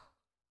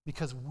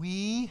 Because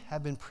we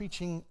have been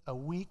preaching a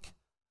weak,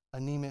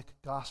 anemic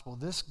gospel.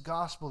 This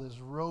gospel is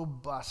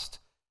robust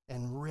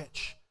and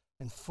rich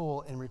and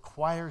full and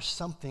requires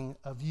something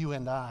of you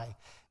and I.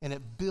 And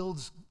it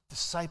builds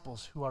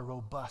disciples who are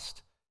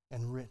robust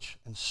and rich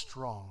and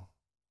strong.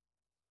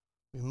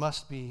 We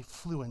must be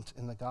fluent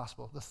in the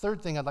gospel. The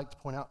second thing I'd like to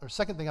point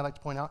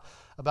out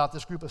about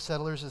this group of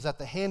settlers is that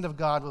the hand of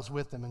God was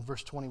with them in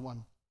verse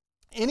 21.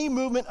 Any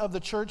movement of the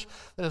church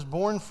that is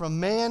born from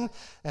man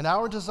and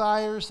our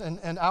desires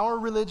and our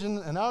religion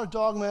and our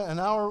dogma and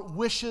our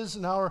wishes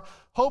and our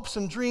hopes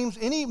and dreams,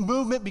 any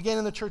movement began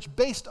in the church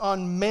based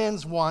on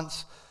man's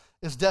wants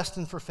is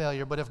destined for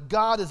failure. But if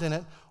God is in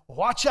it,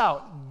 watch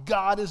out.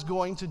 God is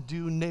going to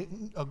do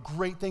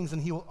great things,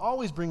 and he will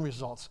always bring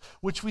results,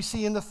 which we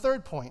see in the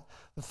third point.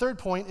 The third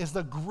point is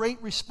the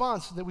great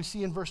response that we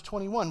see in verse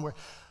 21, where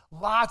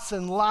lots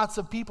and lots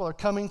of people are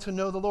coming to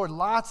know the Lord.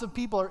 Lots of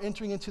people are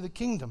entering into the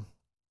kingdom.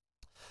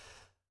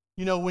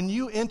 You know, when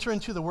you enter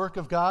into the work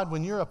of God,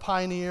 when you're a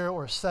pioneer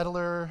or a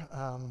settler,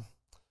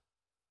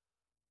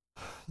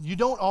 you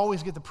don't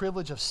always get the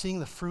privilege of seeing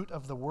the fruit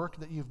of the work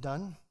that you've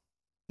done.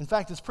 In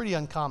fact, it's pretty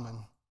uncommon.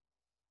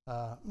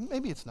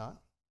 Maybe it's not.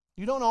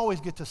 You don't always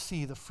get to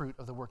see the fruit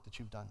of the work that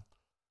you've done.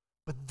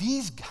 But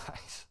these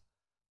guys,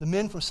 the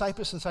men from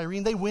Cyprus and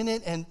Cyrene, they went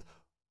in and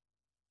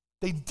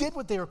they did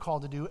what they were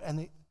called to do,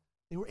 and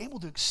they were able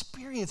to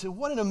experience it.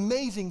 What an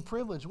amazing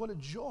privilege. What a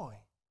joy.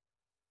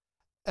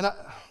 And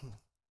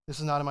this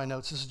is not in my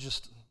notes. This is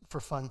just for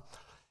fun.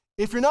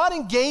 If you're not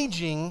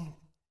engaging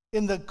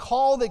in the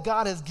call that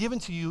God has given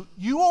to you,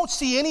 you won't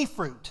see any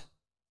fruit.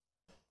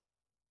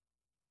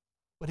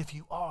 But if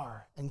you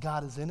are, and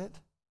God is in it,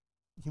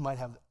 you might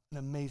have an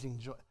amazing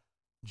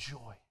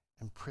joy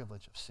and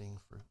privilege of seeing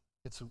fruit.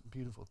 It's a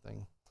beautiful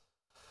thing.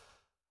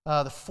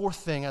 The fourth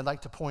thing I'd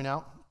like to point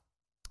out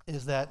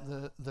is that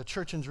the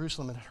church in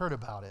Jerusalem had heard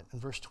about it in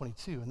verse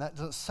 22. And that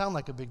doesn't sound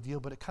like a big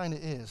deal, but it kind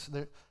of is.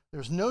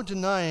 There's no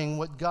denying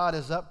what God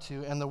is up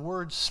to, and the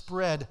word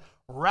spread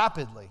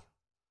rapidly.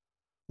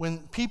 When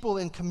people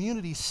in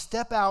communities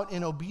step out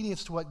in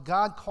obedience to what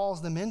God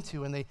calls them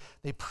into, and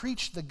they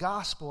preach the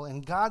gospel,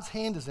 and God's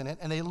hand is in it,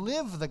 and they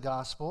live the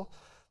gospel,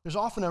 there's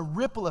often a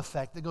ripple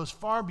effect that goes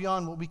far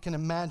beyond what we can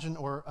imagine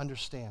or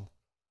understand.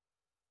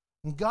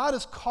 And God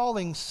is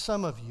calling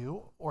some of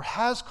you, or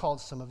has called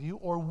some of you,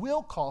 or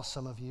will call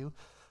some of you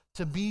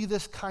to be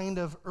this kind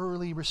of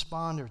early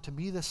responder, to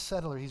be this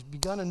settler. He's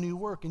begun a new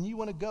work, and you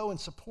want to go in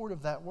support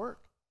of that work.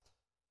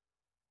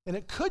 And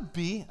it could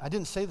be, I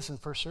didn't say this in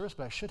first service,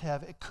 but I should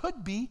have, it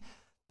could be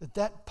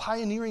that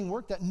pioneering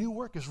work, that new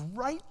work is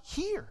right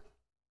here.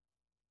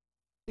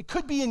 It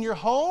could be in your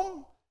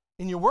home,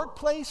 in your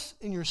workplace,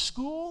 in your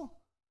school.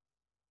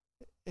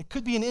 It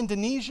could be in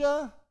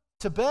Indonesia,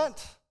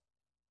 Tibet,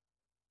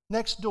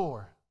 next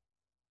door.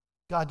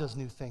 God does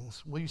new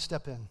things. Will you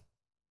step in?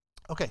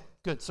 Okay,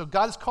 good. So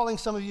God is calling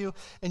some of you,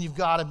 and you've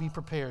got to be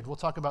prepared. We'll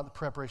talk about the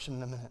preparation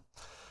in a minute.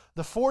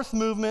 The fourth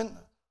movement,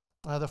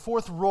 the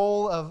fourth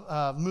role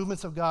of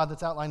movements of God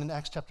that's outlined in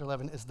Acts chapter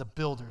 11 is the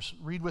builders.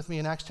 Read with me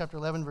in Acts chapter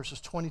 11, verses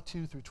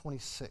 22 through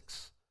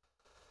 26.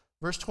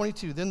 Verse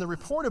 22, then the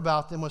report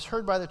about them was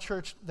heard by the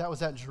church that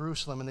was at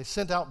Jerusalem, and they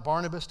sent out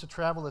Barnabas to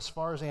travel as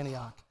far as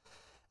Antioch.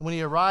 And when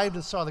he arrived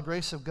and saw the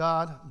grace of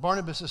God,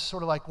 Barnabas is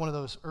sort of like one of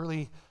those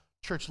early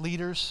church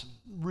leaders,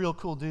 real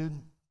cool dude.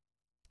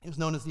 He was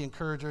known as the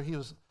encourager. He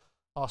was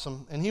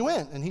awesome. And he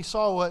went, and he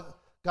saw what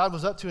God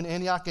was up to in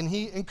Antioch, and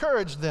he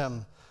encouraged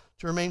them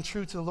to remain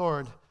true to the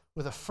Lord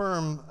with a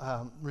firm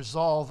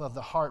resolve of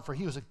the heart, for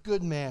he was a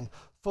good man,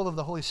 full of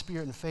the Holy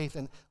Spirit and faith,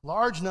 and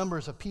large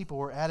numbers of people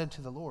were added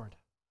to the Lord.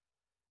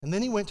 And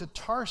then he went to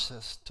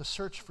Tarsus to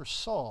search for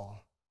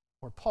Saul,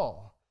 or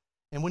Paul.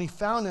 And when he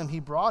found him, he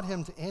brought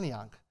him to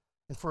Antioch.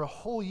 And for a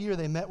whole year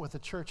they met with the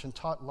church and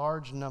taught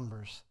large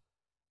numbers.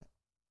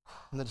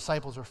 And the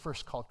disciples were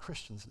first called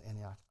Christians in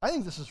Antioch. I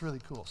think this is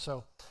really cool.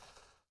 So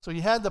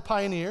you had the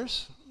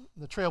pioneers,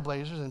 the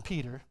trailblazers, and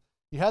Peter.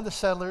 You had the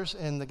settlers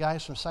and the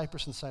guys from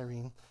Cyprus and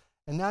Cyrene.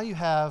 And now you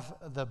have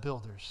the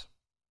builders.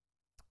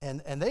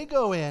 And they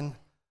go in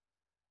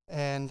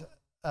and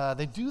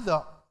they do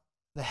the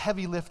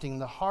heavy lifting,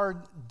 the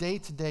hard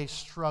day-to-day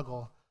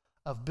struggle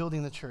of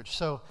building the church.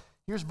 So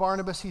here's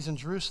Barnabas. He's in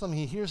Jerusalem.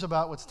 He hears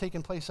about what's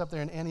taking place up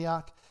there in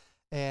Antioch.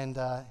 And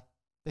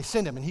they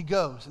send him, and he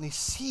goes, and he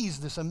sees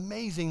this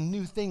amazing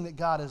new thing that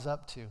God is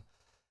up to.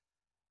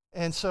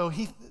 And so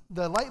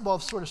the light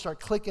bulbs sort of start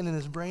clicking in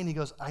his brain. He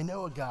goes, I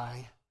know a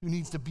guy who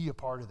needs to be a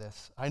part of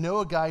this. I know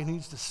a guy who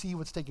needs to see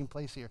what's taking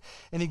place here.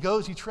 And he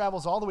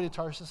travels all the way to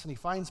Tarsus, and he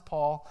finds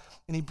Paul,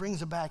 and he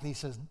brings him back, and he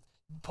says,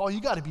 Paul,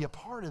 you got to be a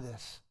part of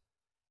this.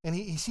 And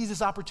he sees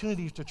this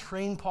opportunity to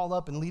train Paul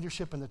up in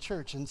leadership in the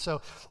church. And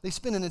so they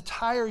spend an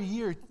entire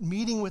year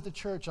meeting with the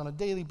church on a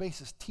daily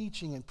basis,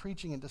 teaching and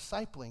preaching and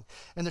discipling.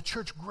 And the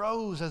church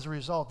grows as a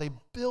result. They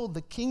build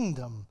the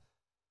kingdom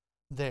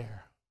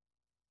there.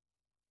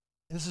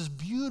 And this is a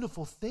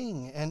beautiful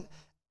thing.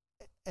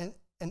 And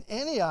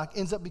Antioch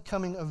ends up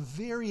becoming a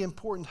very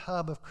important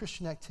hub of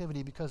Christian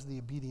activity because of the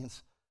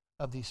obedience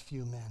of these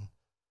few men.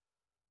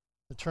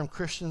 The term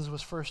Christians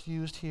was first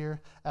used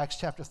here. Acts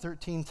chapter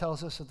 13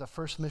 tells us that the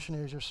first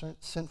missionaries are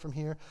sent from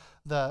here.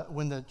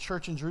 When the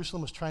church in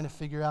Jerusalem was trying to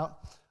figure out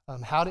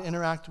how to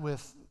interact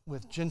with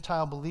with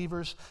Gentile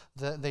believers.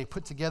 They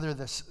put together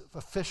this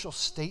official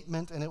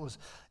statement, and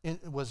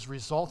it was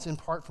results in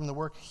part from the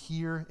work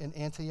here in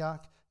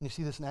Antioch. And you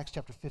see this in Acts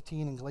chapter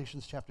 15 and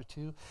Galatians chapter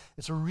 2.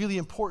 It's a really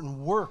important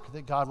work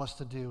that God wants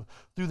to do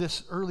through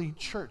this early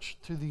church,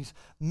 through these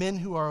men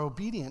who are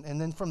obedient.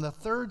 And then from the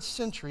 3rd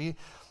century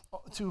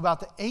to about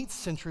the 8th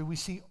century, we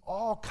see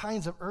all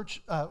kinds of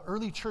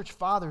early church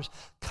fathers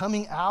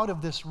coming out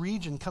of this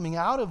region, coming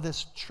out of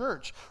this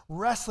church,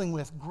 grappling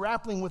with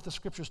the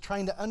scriptures,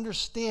 trying to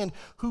understand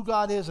who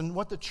God is and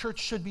what the church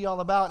should be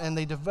all about. And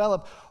they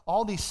develop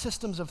all these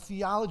systems of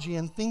theology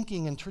and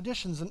thinking and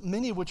traditions, and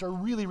many of which are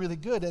really, really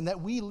good and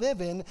that we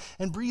live in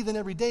and breathe in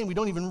every day, and we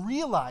don't even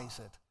realize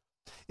it.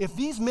 If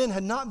these men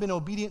had not been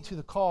obedient to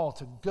the call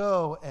to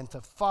go and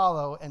to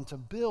follow and to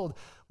build,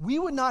 we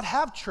would not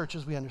have church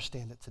as we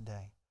understand it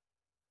today.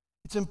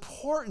 It's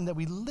important that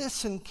we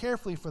listen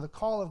carefully for the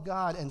call of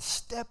God and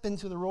step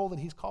into the role that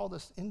he's called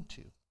us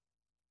into.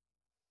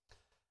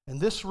 And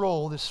this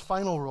role, this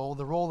final role,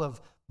 the role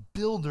of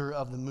builder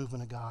of the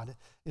movement of God,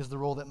 is the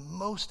role that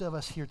most of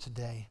us here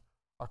today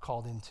are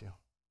called into.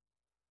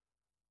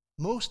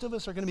 Most of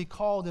us are going to be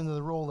called into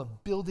the role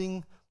of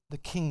building the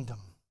kingdom.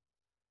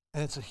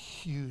 And it's a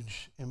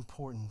huge,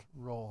 important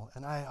role.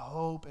 And I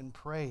hope and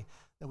pray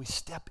that we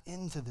step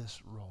into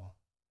this role.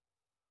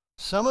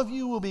 Some of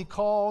you will be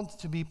called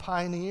to be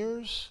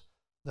pioneers,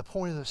 the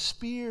point of the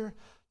spear,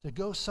 to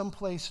go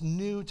someplace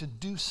new, to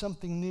do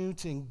something new,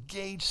 to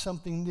engage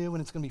something new,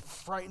 and it's going to be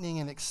frightening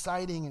and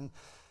exciting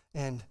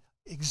and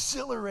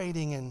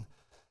exhilarating, and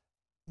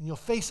you'll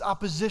face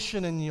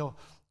opposition, and you'll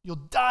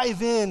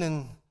dive in.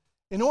 And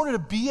in order to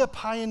be a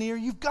pioneer,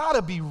 you've got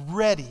to be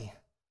ready.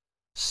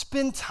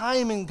 Spend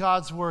time in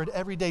God's word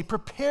every day.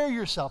 Prepare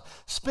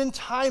yourself. Spend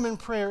time in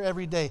prayer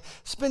every day.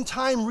 Spend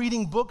time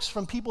reading books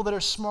from people that are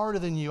smarter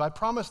than you. I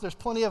promise there's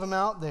plenty of them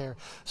out there.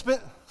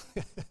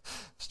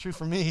 It's true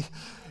for me.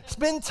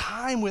 Spend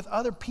time with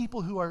other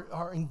people who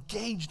are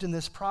engaged in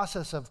this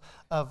process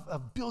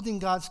of building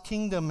God's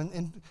kingdom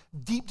and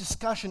deep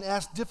discussion.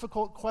 Ask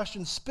difficult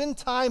questions. Spend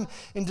time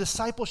in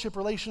discipleship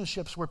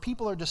relationships where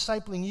people are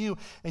discipling you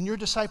and you're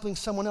discipling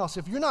someone else.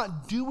 If you're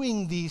not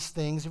doing these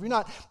things, if you're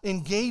not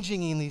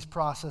engaging in these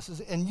processes,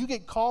 and you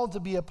get called to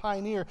be a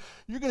pioneer,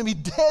 you're going to be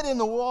dead in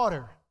the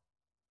water.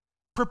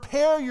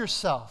 Prepare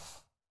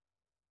yourself.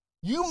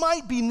 You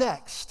might be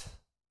next.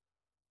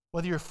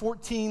 Whether you're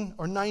 14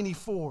 or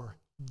 94,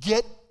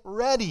 get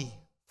ready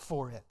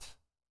for it.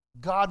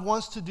 God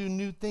wants to do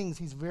new things.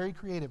 He's very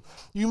creative.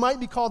 You might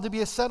be called to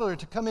be a settler,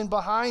 to come in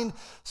behind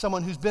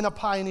someone who's been a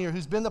pioneer,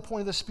 who's been the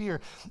point of the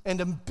spear, and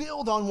to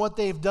build on what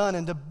they've done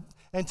and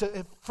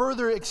to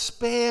further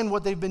expand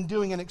what they've been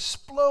doing and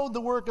explode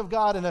the work of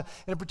God in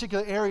a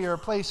particular area or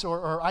place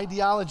or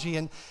ideology.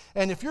 And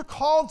if you're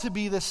called to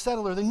be this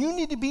settler, then you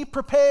need to be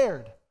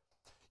prepared.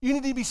 You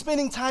need to be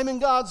spending time in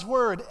God's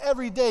word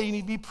every day. You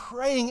need to be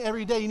praying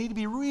every day. You need to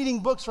be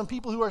reading books from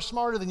people who are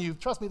smarter than you.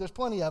 Trust me, there's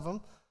plenty of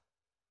them.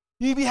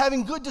 You need to be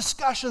having good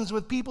discussions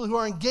with people who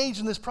are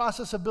engaged in this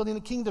process of building the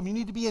kingdom. You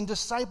need to be in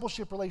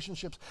discipleship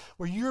relationships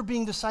where you're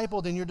being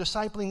discipled and you're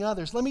discipling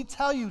others. Let me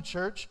tell you,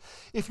 church,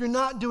 if you're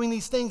not doing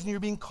these things and you're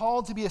being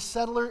called to be a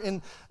settler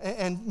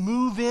and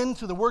move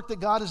into the work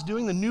that God is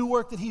doing, the new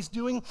work that he's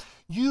doing,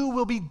 you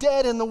will be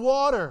dead in the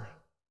water.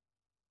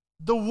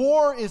 The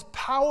war is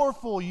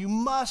powerful. You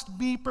must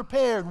be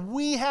prepared.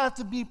 We have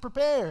to be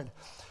prepared.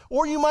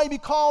 Or you might be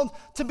called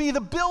to be the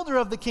builder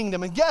of the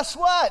kingdom. And guess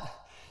what?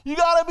 You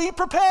got to be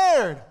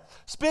prepared.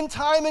 Spend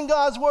time in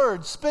God's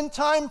word. Spend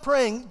time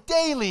praying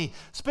daily.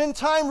 Spend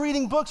time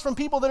reading books from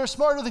people that are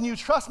smarter than you.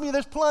 Trust me,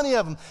 there's plenty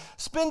of them.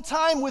 Spend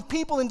time with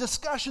people in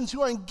discussions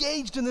who are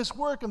engaged in this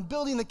work and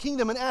building the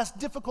kingdom, and ask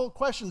difficult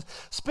questions.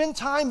 Spend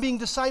time being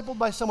discipled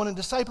by someone and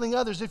discipling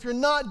others. If you're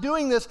not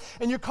doing this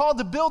and you're called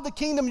to build the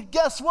kingdom,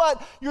 guess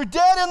what? You're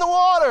dead in the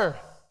water.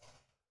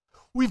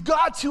 We've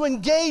got to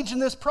engage in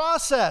this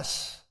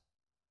process.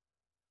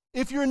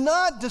 If you're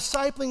not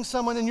discipling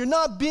someone and you're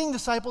not being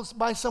discipled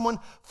by someone,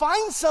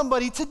 find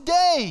somebody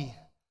today.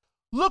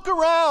 Look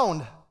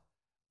around.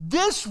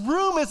 This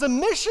room is a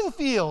mission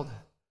field.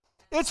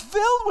 It's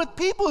filled with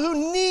people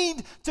who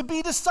need to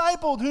be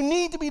discipled, who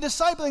need to be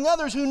discipling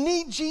others, who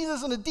need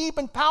Jesus in a deep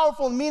and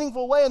powerful and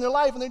meaningful way in their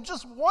life, and they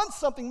just want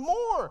something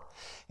more.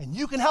 And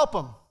you can help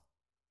them.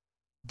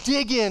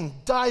 Dig in,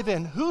 dive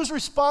in. Who's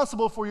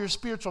responsible for your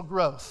spiritual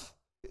growth?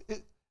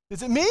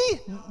 Is it me?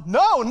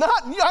 No,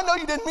 not me. I know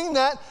you didn't mean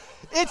that.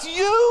 It's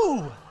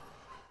you.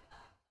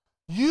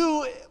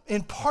 You,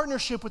 in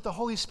partnership with the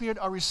Holy Spirit,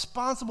 are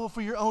responsible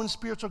for your own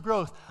spiritual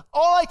growth.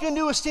 All I can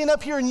do is stand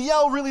up here and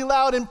yell really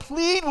loud and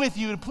plead with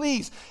you to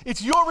please.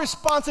 It's your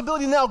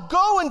responsibility now.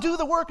 Go and do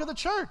the work of the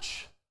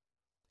church.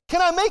 Can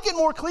I make it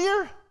more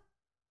clear?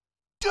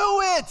 Do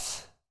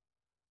it.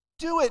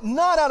 Do it,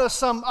 not out of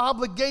some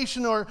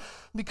obligation or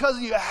because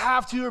you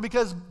have to or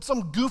because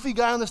some goofy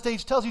guy on the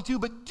stage tells you to,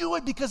 but do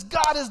it because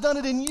God has done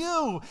it in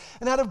you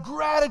and out of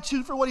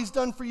gratitude for what he's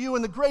done for you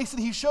and the grace that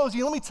he shows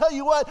you. Let me tell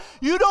you what,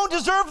 you don't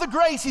deserve the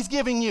grace he's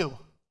giving you.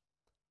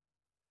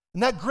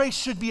 And that grace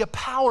should be a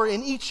power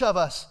in each of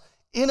us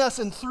in us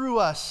and through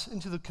us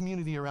into the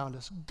community around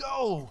us.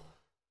 Go.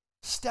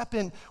 Step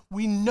in.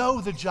 We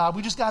know the job.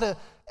 We just got to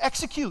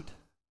execute.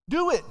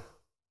 Do it.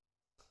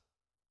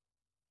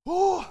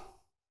 Ooh.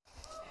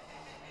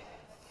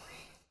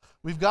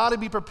 We've got to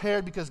be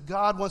prepared because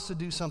God wants to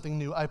do something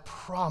new. I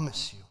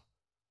promise you.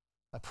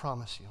 I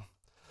promise you.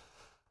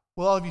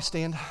 Well, all of you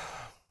stand.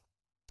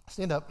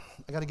 Stand up.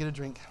 I got to get a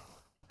drink.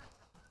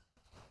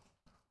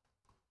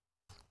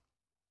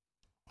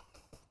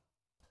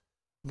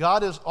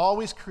 God is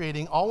always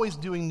creating, always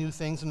doing new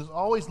things, and is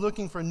always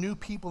looking for new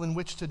people in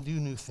which to do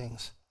new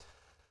things.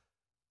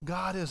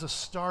 God is a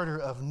starter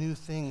of new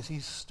things.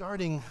 He's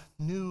starting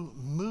new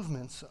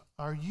movements.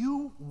 Are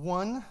you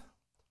one?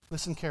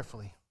 Listen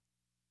carefully.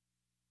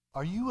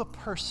 Are you a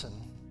person?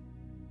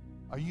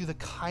 Are you the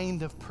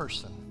kind of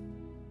person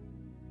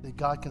that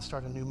God can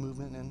start a new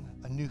movement in,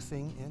 a new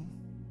thing in?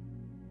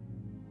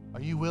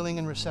 Are you willing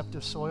and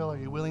receptive soil? Are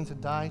you willing to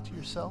die to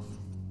yourself?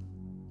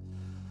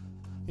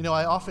 You know,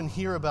 I often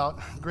hear about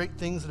great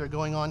things that are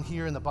going on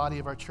here in the body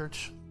of our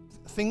church,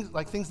 things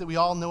that we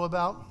all know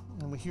about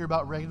and we hear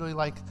about regularly,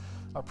 like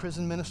our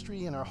prison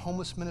ministry and our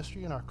homeless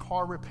ministry and our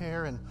car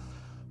repair and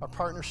our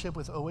partnership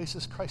with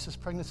Oasis Crisis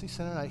Pregnancy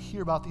Center. And I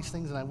hear about these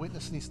things and I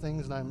witness these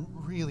things and I'm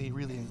really,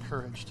 really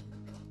encouraged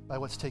by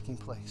what's taking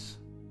place.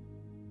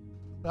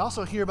 I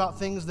also hear about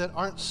things that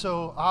aren't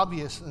so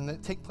obvious and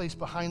that take place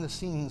behind the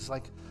scenes,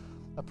 like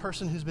a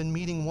person who's been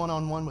meeting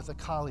one-on-one with a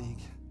colleague,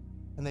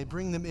 and they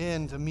bring them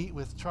in to meet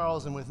with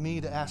Charles and with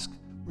me to ask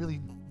really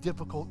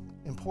difficult,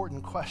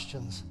 important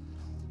questions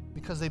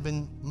because they've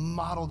been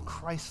modeled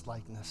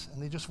Christ-likeness,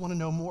 and they just want to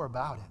know more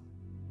about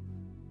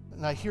it.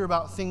 And I hear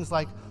about things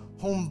like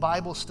home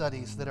Bible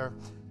studies that are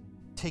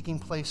taking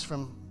place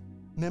from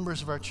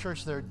members of our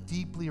church that are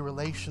deeply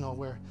relational,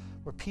 where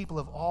people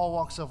of all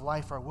walks of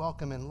life are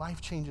welcome and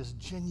life change is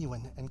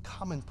genuine and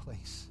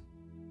commonplace.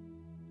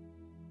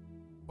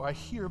 Or I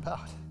hear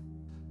about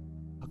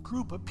a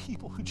group of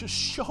people who just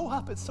show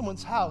up at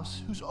someone's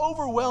house who's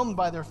overwhelmed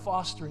by their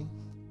fostering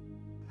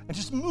and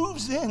just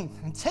moves in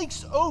and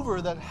takes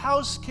over that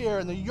house care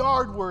and the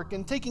yard work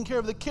and taking care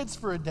of the kids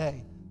for a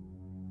day.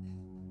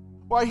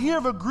 Or I hear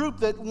of a group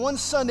that one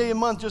Sunday a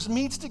month just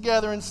meets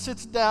together and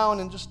sits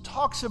down and just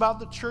talks about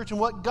the church and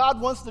what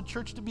God wants the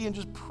church to be and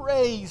just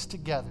prays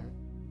together.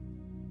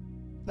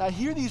 And I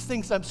hear these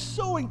things, I'm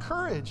so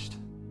encouraged.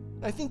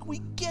 I think we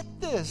get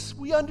this.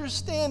 We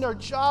understand our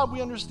job. We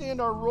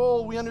understand our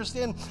role. We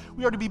understand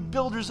we are to be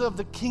builders of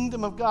the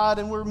kingdom of God,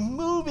 and we're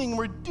moving,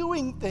 we're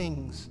doing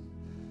things.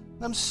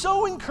 And I'm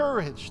so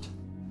encouraged.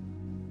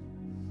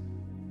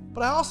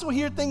 But I also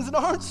hear things that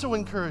aren't so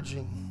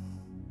encouraging.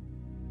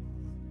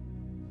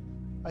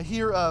 I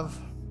hear of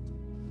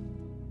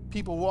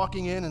people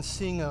walking in and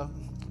seeing a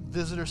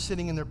visitor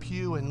sitting in their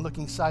pew and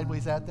looking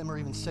sideways at them or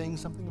even saying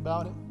something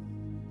about it.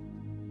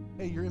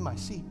 Hey, you're in my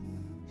seat.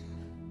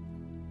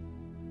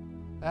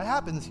 That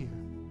happens here.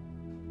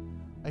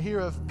 I hear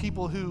of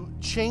people who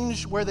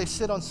change where they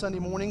sit on Sunday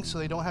morning so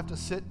they don't have to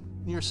sit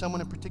near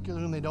someone in particular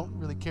whom they don't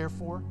really care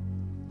for.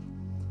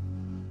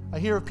 I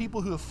hear of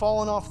people who have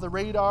fallen off the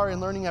radar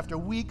and learning after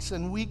weeks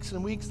and weeks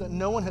and weeks that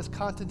no one has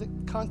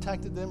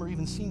contacted them or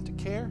even seemed to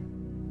care.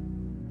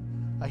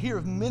 I hear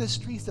of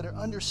ministries that are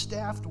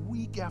understaffed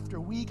week after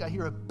week. I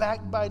hear of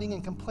backbiting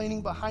and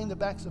complaining behind the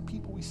backs of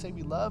people we say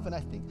we love, and I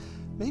think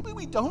maybe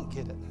we don't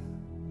get it.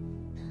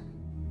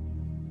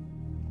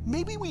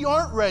 Maybe we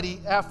aren't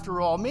ready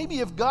after all. Maybe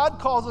if God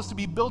calls us to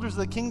be builders of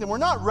the kingdom, we're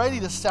not ready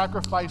to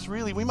sacrifice,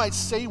 really. We might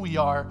say we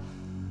are,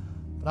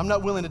 but I'm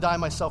not willing to die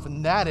myself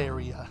in that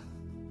area.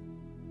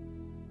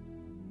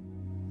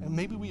 And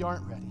maybe we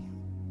aren't ready.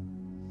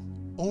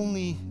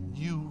 Only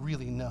you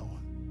really know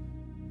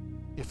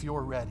if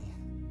you're ready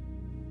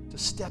to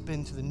step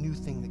into the new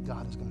thing that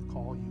God is going to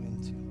call you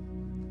into.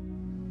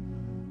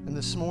 And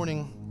this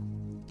morning,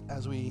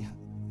 as we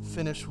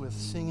finish with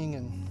singing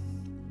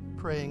and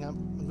praying,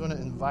 I'm going to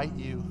invite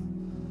you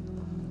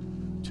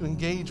to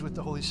engage with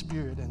the Holy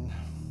Spirit and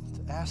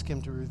to ask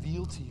Him to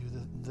reveal to you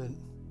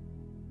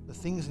the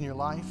things in your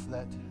life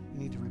that you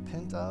need to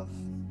repent of,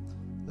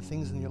 the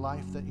things in your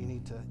life that you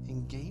need to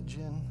engage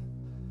in,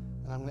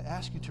 and I'm going to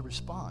ask you to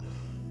respond.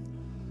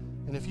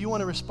 And if you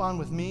want to respond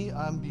with me,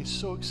 I'll be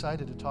so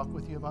excited to talk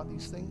with you about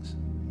these things.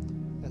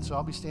 And so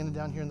I'll be standing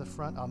down here in the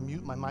front. I'll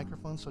mute my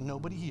microphone so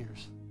nobody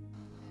hears.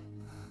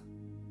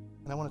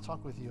 And I want to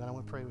talk with you, and I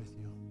want to pray with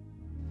you.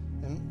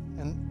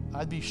 And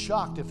I'd be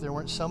shocked if there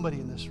weren't somebody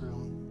in this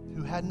room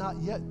who had not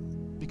yet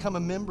become a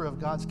member of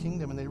God's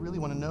kingdom, and they really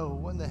want to know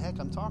what in the heck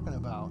I'm talking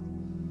about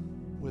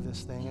with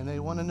this thing. And they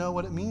want to know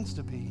what it means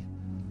to be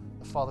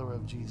a follower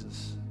of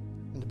Jesus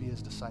and to be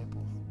His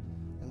disciple.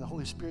 And the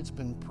Holy Spirit's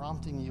been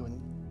prompting you and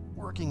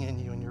working in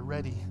you, and you're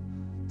ready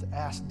to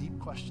ask deep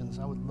questions.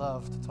 I would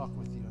love to talk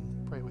with you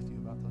and pray with you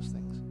about those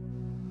things.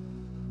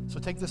 So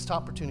take this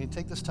opportunity,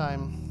 take this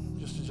time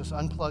just to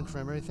unplug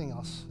from everything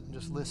else and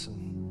just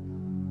listen.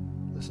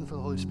 Listen for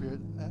the Holy Spirit.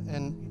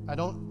 And I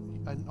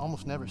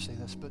almost never say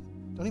this, but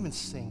don't even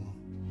sing.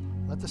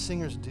 Let the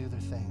singers do their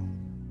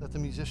thing. Let the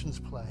musicians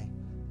play.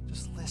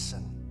 Just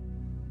listen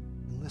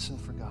and listen. listen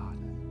for God,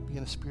 be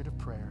in a spirit of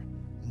prayer,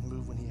 and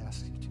move when he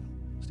asks you to.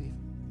 Steve?